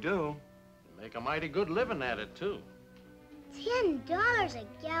certainly do. They make a mighty good living at it, too. $10 a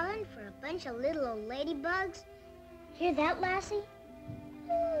gallon for a bunch of little old ladybugs? Hear that, Lassie?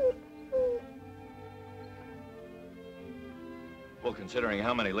 Well, considering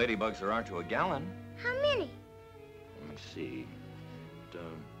how many ladybugs there are to a gallon. How many? Let me see.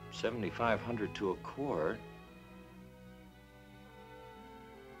 7,500 to a quart.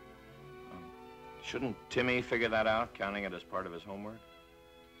 Shouldn't Timmy figure that out, counting it as part of his homework?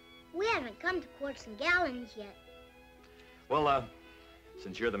 We haven't come to quarts and gallons yet. Well,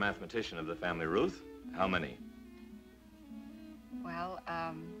 since you're the mathematician of the family, Ruth, how many? Well,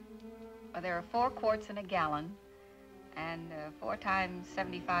 there are 4 quarts in a gallon, and 4 times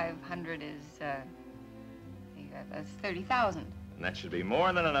 7,500 is, that's 30,000. And that should be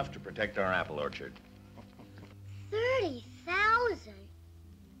more than enough to protect our apple orchard. 30,000?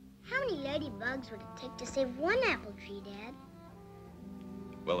 How many ladybugs would it take to save one apple tree, Dad?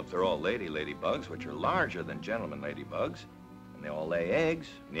 Well, if they're all ladybugs, which are larger than gentlemen ladybugs, and they all lay eggs,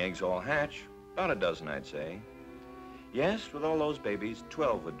 and the eggs all hatch, about a dozen, I'd say. Yes, with all those babies,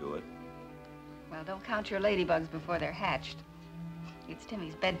 12 would do it. Well, don't count your ladybugs before they're hatched. It's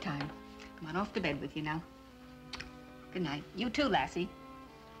Timmy's bedtime. Come on, off to bed with you now. Good night. You too, Lassie.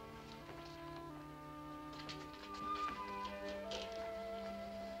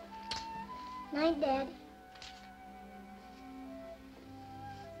 Night, Dad.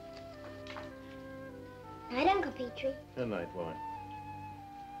 Night, Uncle Petrie. Good night, boy.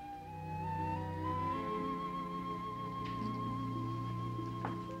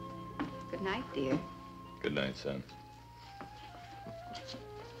 Good night, dear. Good night, son.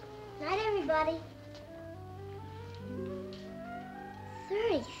 Night, everybody.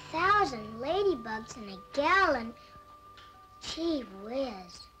 30,000 ladybugs in a gallon. Gee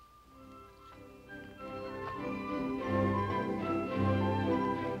whiz.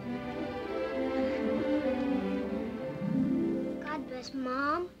 God bless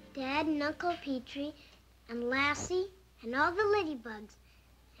Mom, Dad, and Uncle Petrie, and Lassie, and all the ladybugs,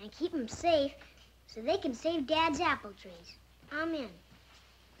 and keep them safe so they can save Dad's apple trees. Amen.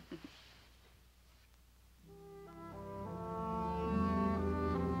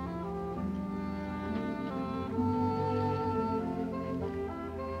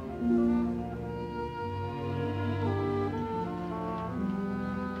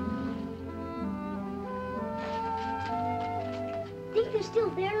 Think you're still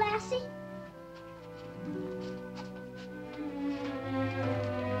there, Lassie?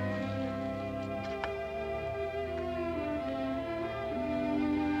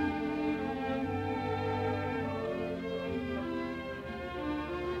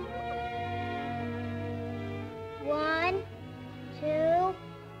 One, 2,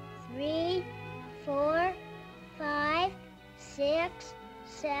 3, 4, 5, 6,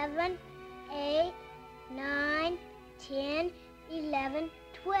 7, 8, 9, 10, 11,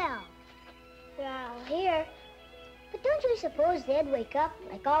 12. They're all here. But don't you suppose they'd wake up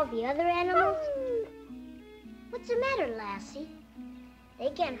like all the other animals? What's the matter, Lassie? They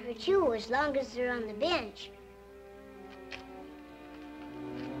can't hurt you as long as they're on the bench.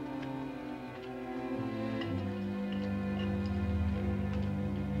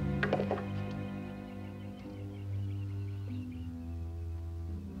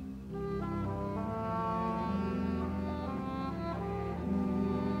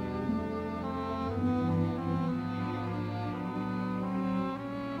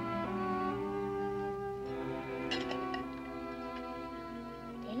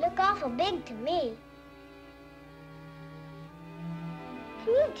 Look awful big to me.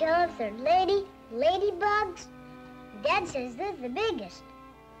 Can you tell if they're ladybugs? Dad says they're the biggest.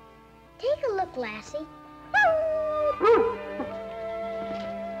 Take a look, Lassie.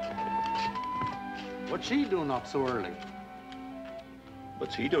 What's she doing up so early?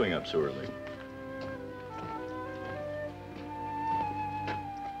 What's he doing up so early?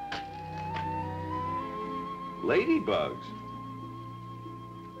 Ladybugs.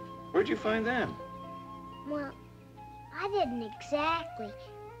 Where'd you find them? Well, I didn't exactly.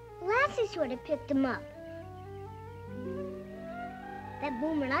 Lassie sort of picked them up. That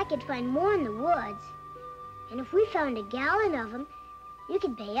Boomer and I could find more in the woods. And if we found a gallon of them, you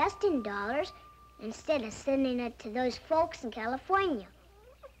could pay us $10 instead of sending it to those folks in California.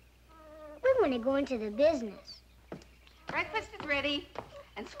 We want to go into the business. Breakfast is ready,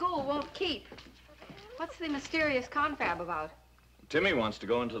 and school won't keep. What's the mysterious confab about? Timmy wants to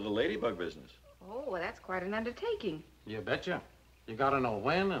go into the ladybug business. Oh, well, that's quite an undertaking. You betcha. You gotta know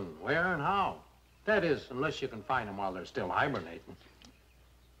when and where and how. That is, unless you can find them while they're still hibernating.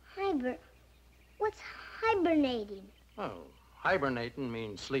 What's hibernating? Oh, hibernating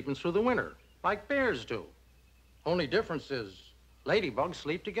means sleeping through the winter, like bears do. Only difference is ladybugs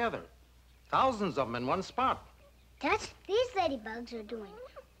sleep together. Thousands of them in one spot. That's what these ladybugs are doing.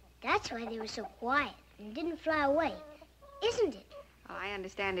 That's why they were so quiet and didn't fly away, isn't it? Oh, I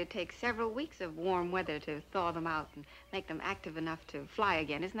understand it takes several weeks of warm weather to thaw them out and make them active enough to fly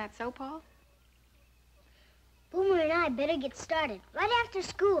again. Isn't that so, Paul? Boomer and I better get started right after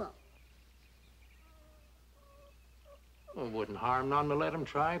school. Well, it wouldn't harm none to let them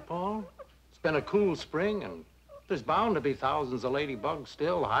try, Paul. It's been a cool spring, and there's bound to be thousands of ladybugs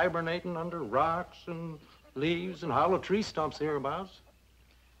still hibernating under rocks and leaves and hollow tree stumps hereabouts.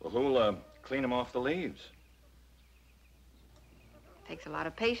 Well, who'll clean them off the leaves? Takes a lot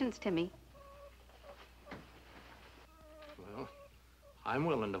of patience, Timmy. Well, I'm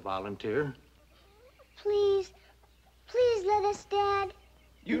willing to volunteer. Please let us, Dad.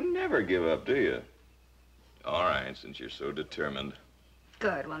 You never give up, do you? All right, since you're so determined.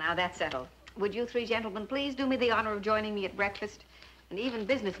 Good. Well, now that's settled. Would you three gentlemen please do me the honor of joining me at breakfast? And even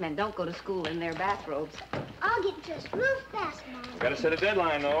businessmen don't go to school in their bathrobes. I'll get dressed real fast, Mom. Got to set a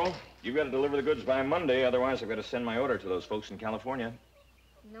deadline, though. You've got to deliver the goods by Monday, otherwise I've got to send my order to those folks in California.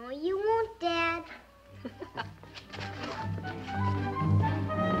 No, you won't, Dad.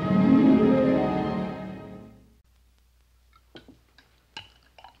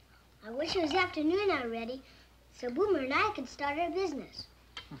 I wish it was afternoon already, so Boomer and I could start our business.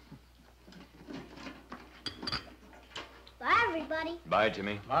 Bye, everybody. Bye,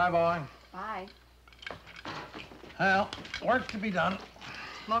 Timmy. Bye, boy. Bye. Well, work to be done.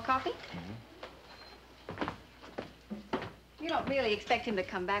 More coffee? You don't really expect him to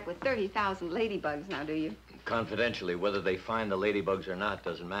come back with 30,000 ladybugs now, do you? Confidentially, whether they find the ladybugs or not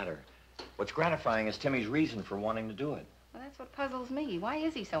doesn't matter. What's gratifying is Timmy's reason for wanting to do it. Well, that's what puzzles me. Why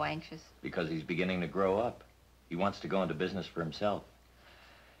is he so anxious? Because he's beginning to grow up. He wants to go into business for himself.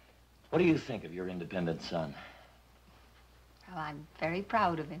 What do you think of your independent son? Well, I'm very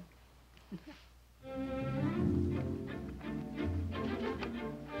proud of him.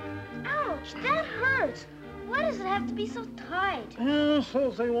 Ouch, that hurts. Why does it have to be so tight?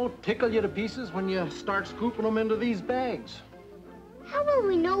 So they won't tickle you to pieces when you start scooping them into these bags. How will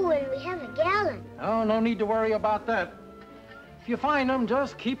we know when we have a gallon? Oh, no need to worry about that. If you find them,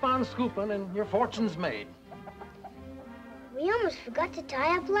 just keep on scooping and your fortune's made. We almost forgot to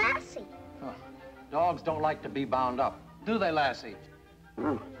tie up Lassie. Oh, dogs don't like to be bound up, do they, Lassie?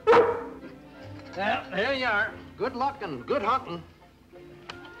 Yeah, there you are. Good luck and good hunting.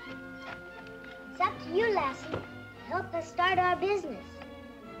 It's up to you, Lassie. Help us start our business.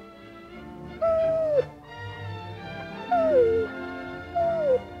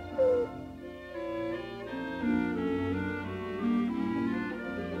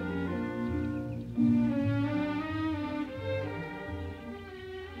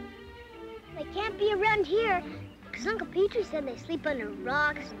 They can't be around here, because Uncle Petrie said they sleep under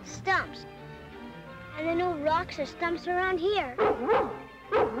rocks and stumps. And there are no rocks or stumps around here.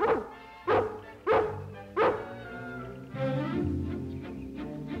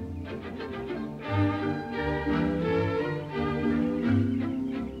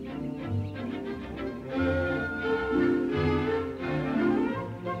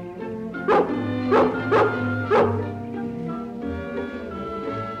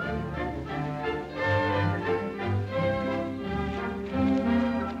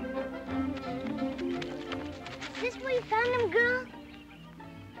 Is this where you found them, girl?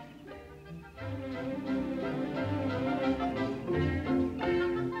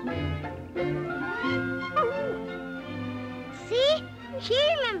 See? She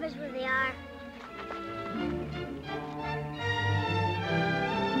remembers where they are.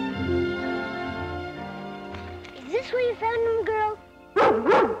 Is this where you found them, girl?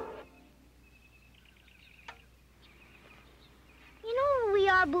 You know where we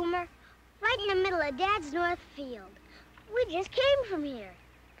are, Boomer? Right in the middle of Dad's north field. We just came from here.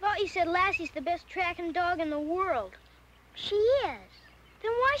 Thought you said Lassie's the best tracking dog in the world. She is.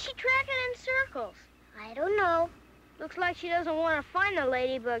 Then why's she tracking in circles? I don't know. Looks like she doesn't want to find the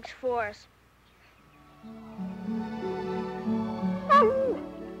ladybugs for us.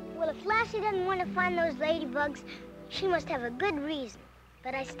 Well, if Lassie doesn't want to find those ladybugs, she must have a good reason.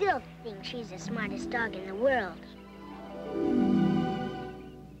 But I still think she's the smartest dog in the world.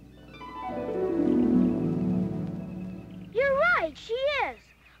 You're right.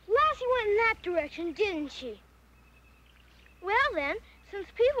 that direction, didn't she? Well then, since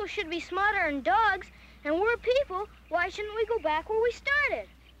people should be smarter than dogs, and we're people, why shouldn't we go back where we started?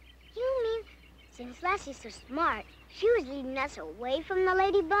 You mean, since Lassie's so smart, she was leading us away from the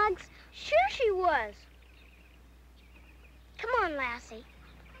ladybugs? Sure she was. Come on, Lassie.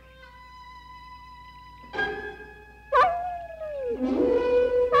 Come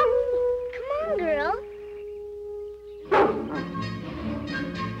on, girl.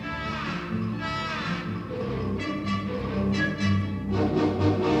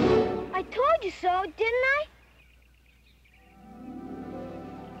 I told you so, didn't I?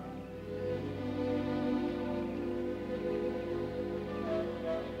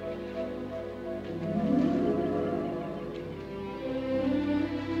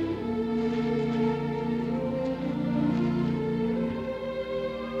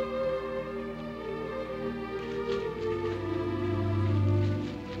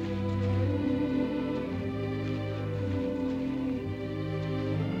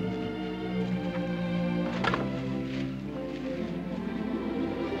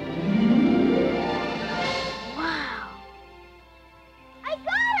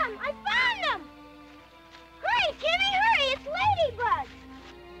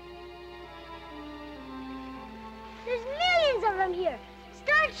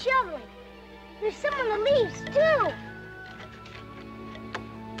 There's some on the leaves, too.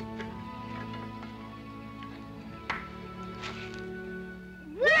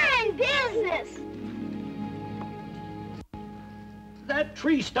 We're in business. That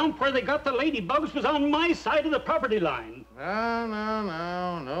tree stump where they got the ladybugs was on my side of the property line.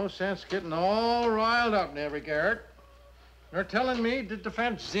 No sense getting all riled up, Neighbor Garrett. They're telling me, did the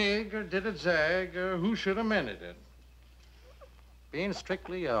fence zig or did it zag, or who should have mended it? Being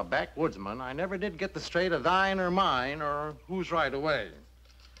strictly a backwoodsman, I never did get the straight of thine or mine or who's right away.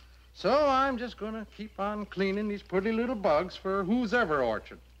 So I'm just gonna keep on cleaning these pretty little bugs for whose ever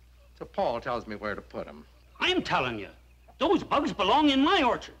orchard. So Paul tells me where to put them. I'm telling you, those bugs belong in my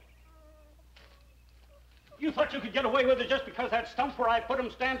orchard. You thought you could get away with it just because that stump where I put them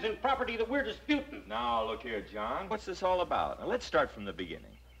stands in property that we're disputing. Now, look here, John. What's this all about? Now, let's start from the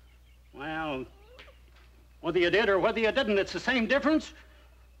beginning. Well, whether you did or whether you didn't, it's the same difference.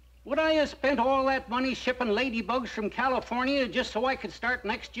 Would I have spent all that money shipping ladybugs from California just so I could start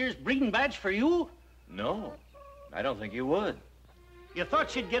next year's breeding batch for you? No, I don't think you would. You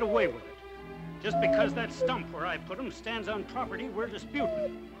thought you'd get away with it, just because that stump where I put them stands on property we're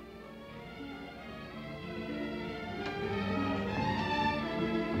disputing.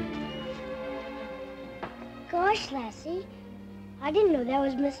 Gosh, Lassie, I didn't know that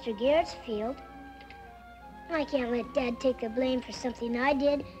was Mr. Garrett's field. I can't let Dad take the blame for something I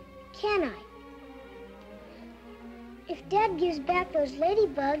did, can I? If Dad gives back those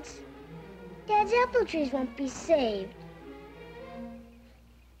ladybugs, Dad's apple trees won't be saved.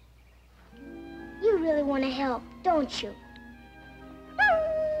 You really want to help, don't you?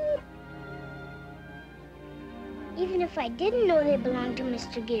 Even if I didn't know they belonged to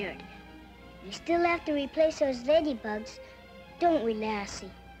Mr. Garrett, we still have to replace those ladybugs, don't we, Lassie?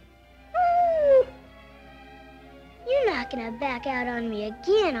 You're not gonna back out on me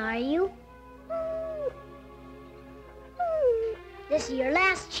again, are you? This is your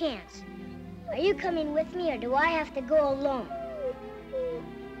last chance. Are you coming with me, or do I have to go alone?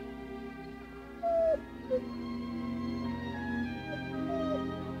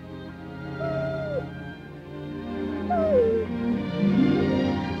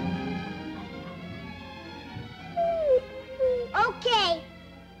 Okay,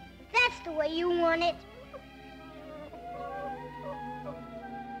 if that's the way you want it.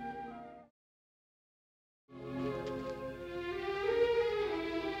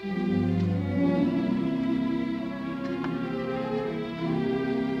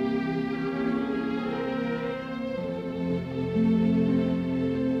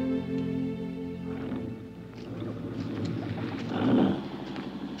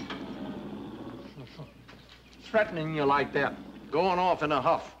 Threatening you like that, going off in a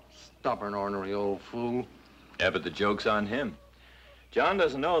huff. Stubborn, ornery old fool. Yeah, but the joke's on him. John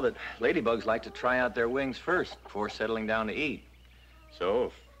doesn't know that ladybugs like to try out their wings first before settling down to eat. So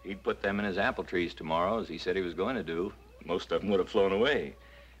if he'd put them in his apple trees tomorrow, as he said he was going to do, most of them would have flown away.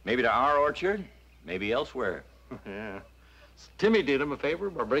 Maybe to our orchard, maybe elsewhere. Yeah. Timmy did him a favor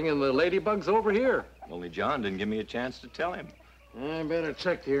by bringing the ladybugs over here. Only John didn't give me a chance to tell him. I better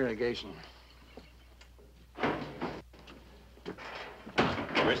check the irrigation.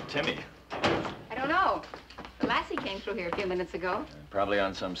 Where's Timmy? I don't know. The Lassie came through here a few minutes ago. Probably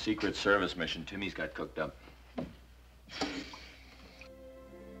on some Secret Service mission Timmy's got cooked up.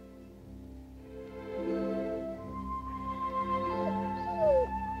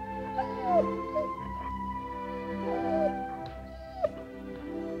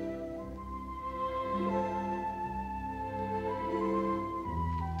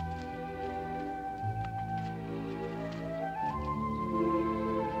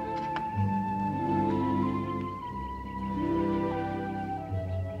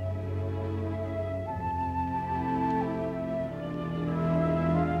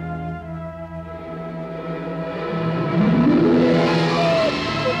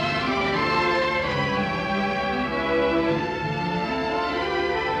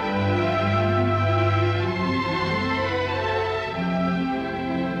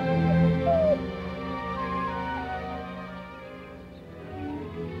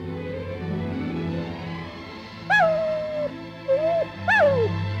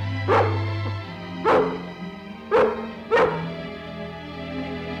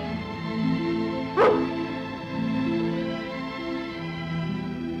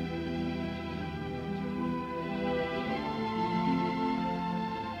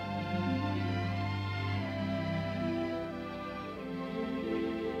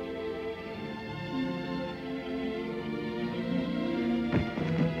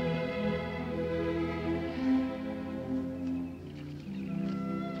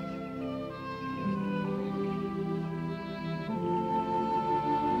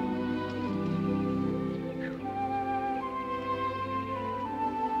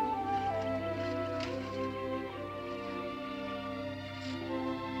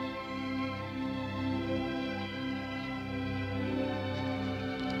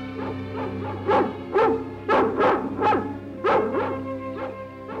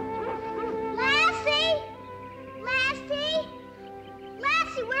 Lassie! Lassie!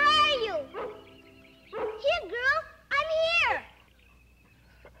 Lassie, where are you? Here, girl. I'm here.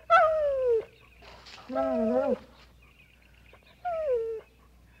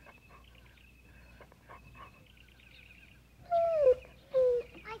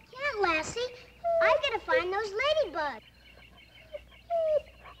 I can't, Lassie. I've got to find those ladybugs.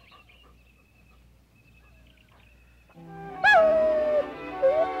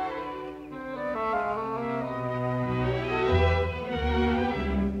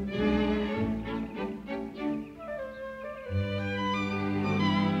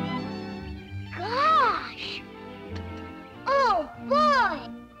 Gosh! Oh, boy!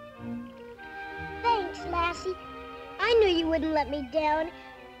 Thanks, Lassie. I knew you wouldn't let me down.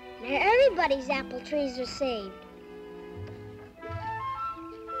 Now everybody's apple trees are saved.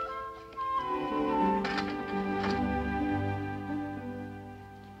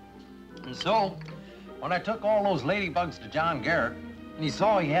 And so, when I took all those ladybugs to John Garrett, and he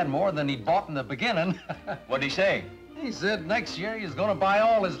saw he had more than he'd bought in the beginning, What'd he say? he said next year he's gonna buy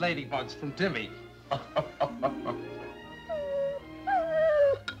all his ladybugs from Timmy.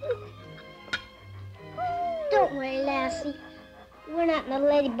 Don't worry, Lassie. We're not in the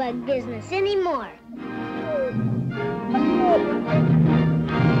ladybug business anymore.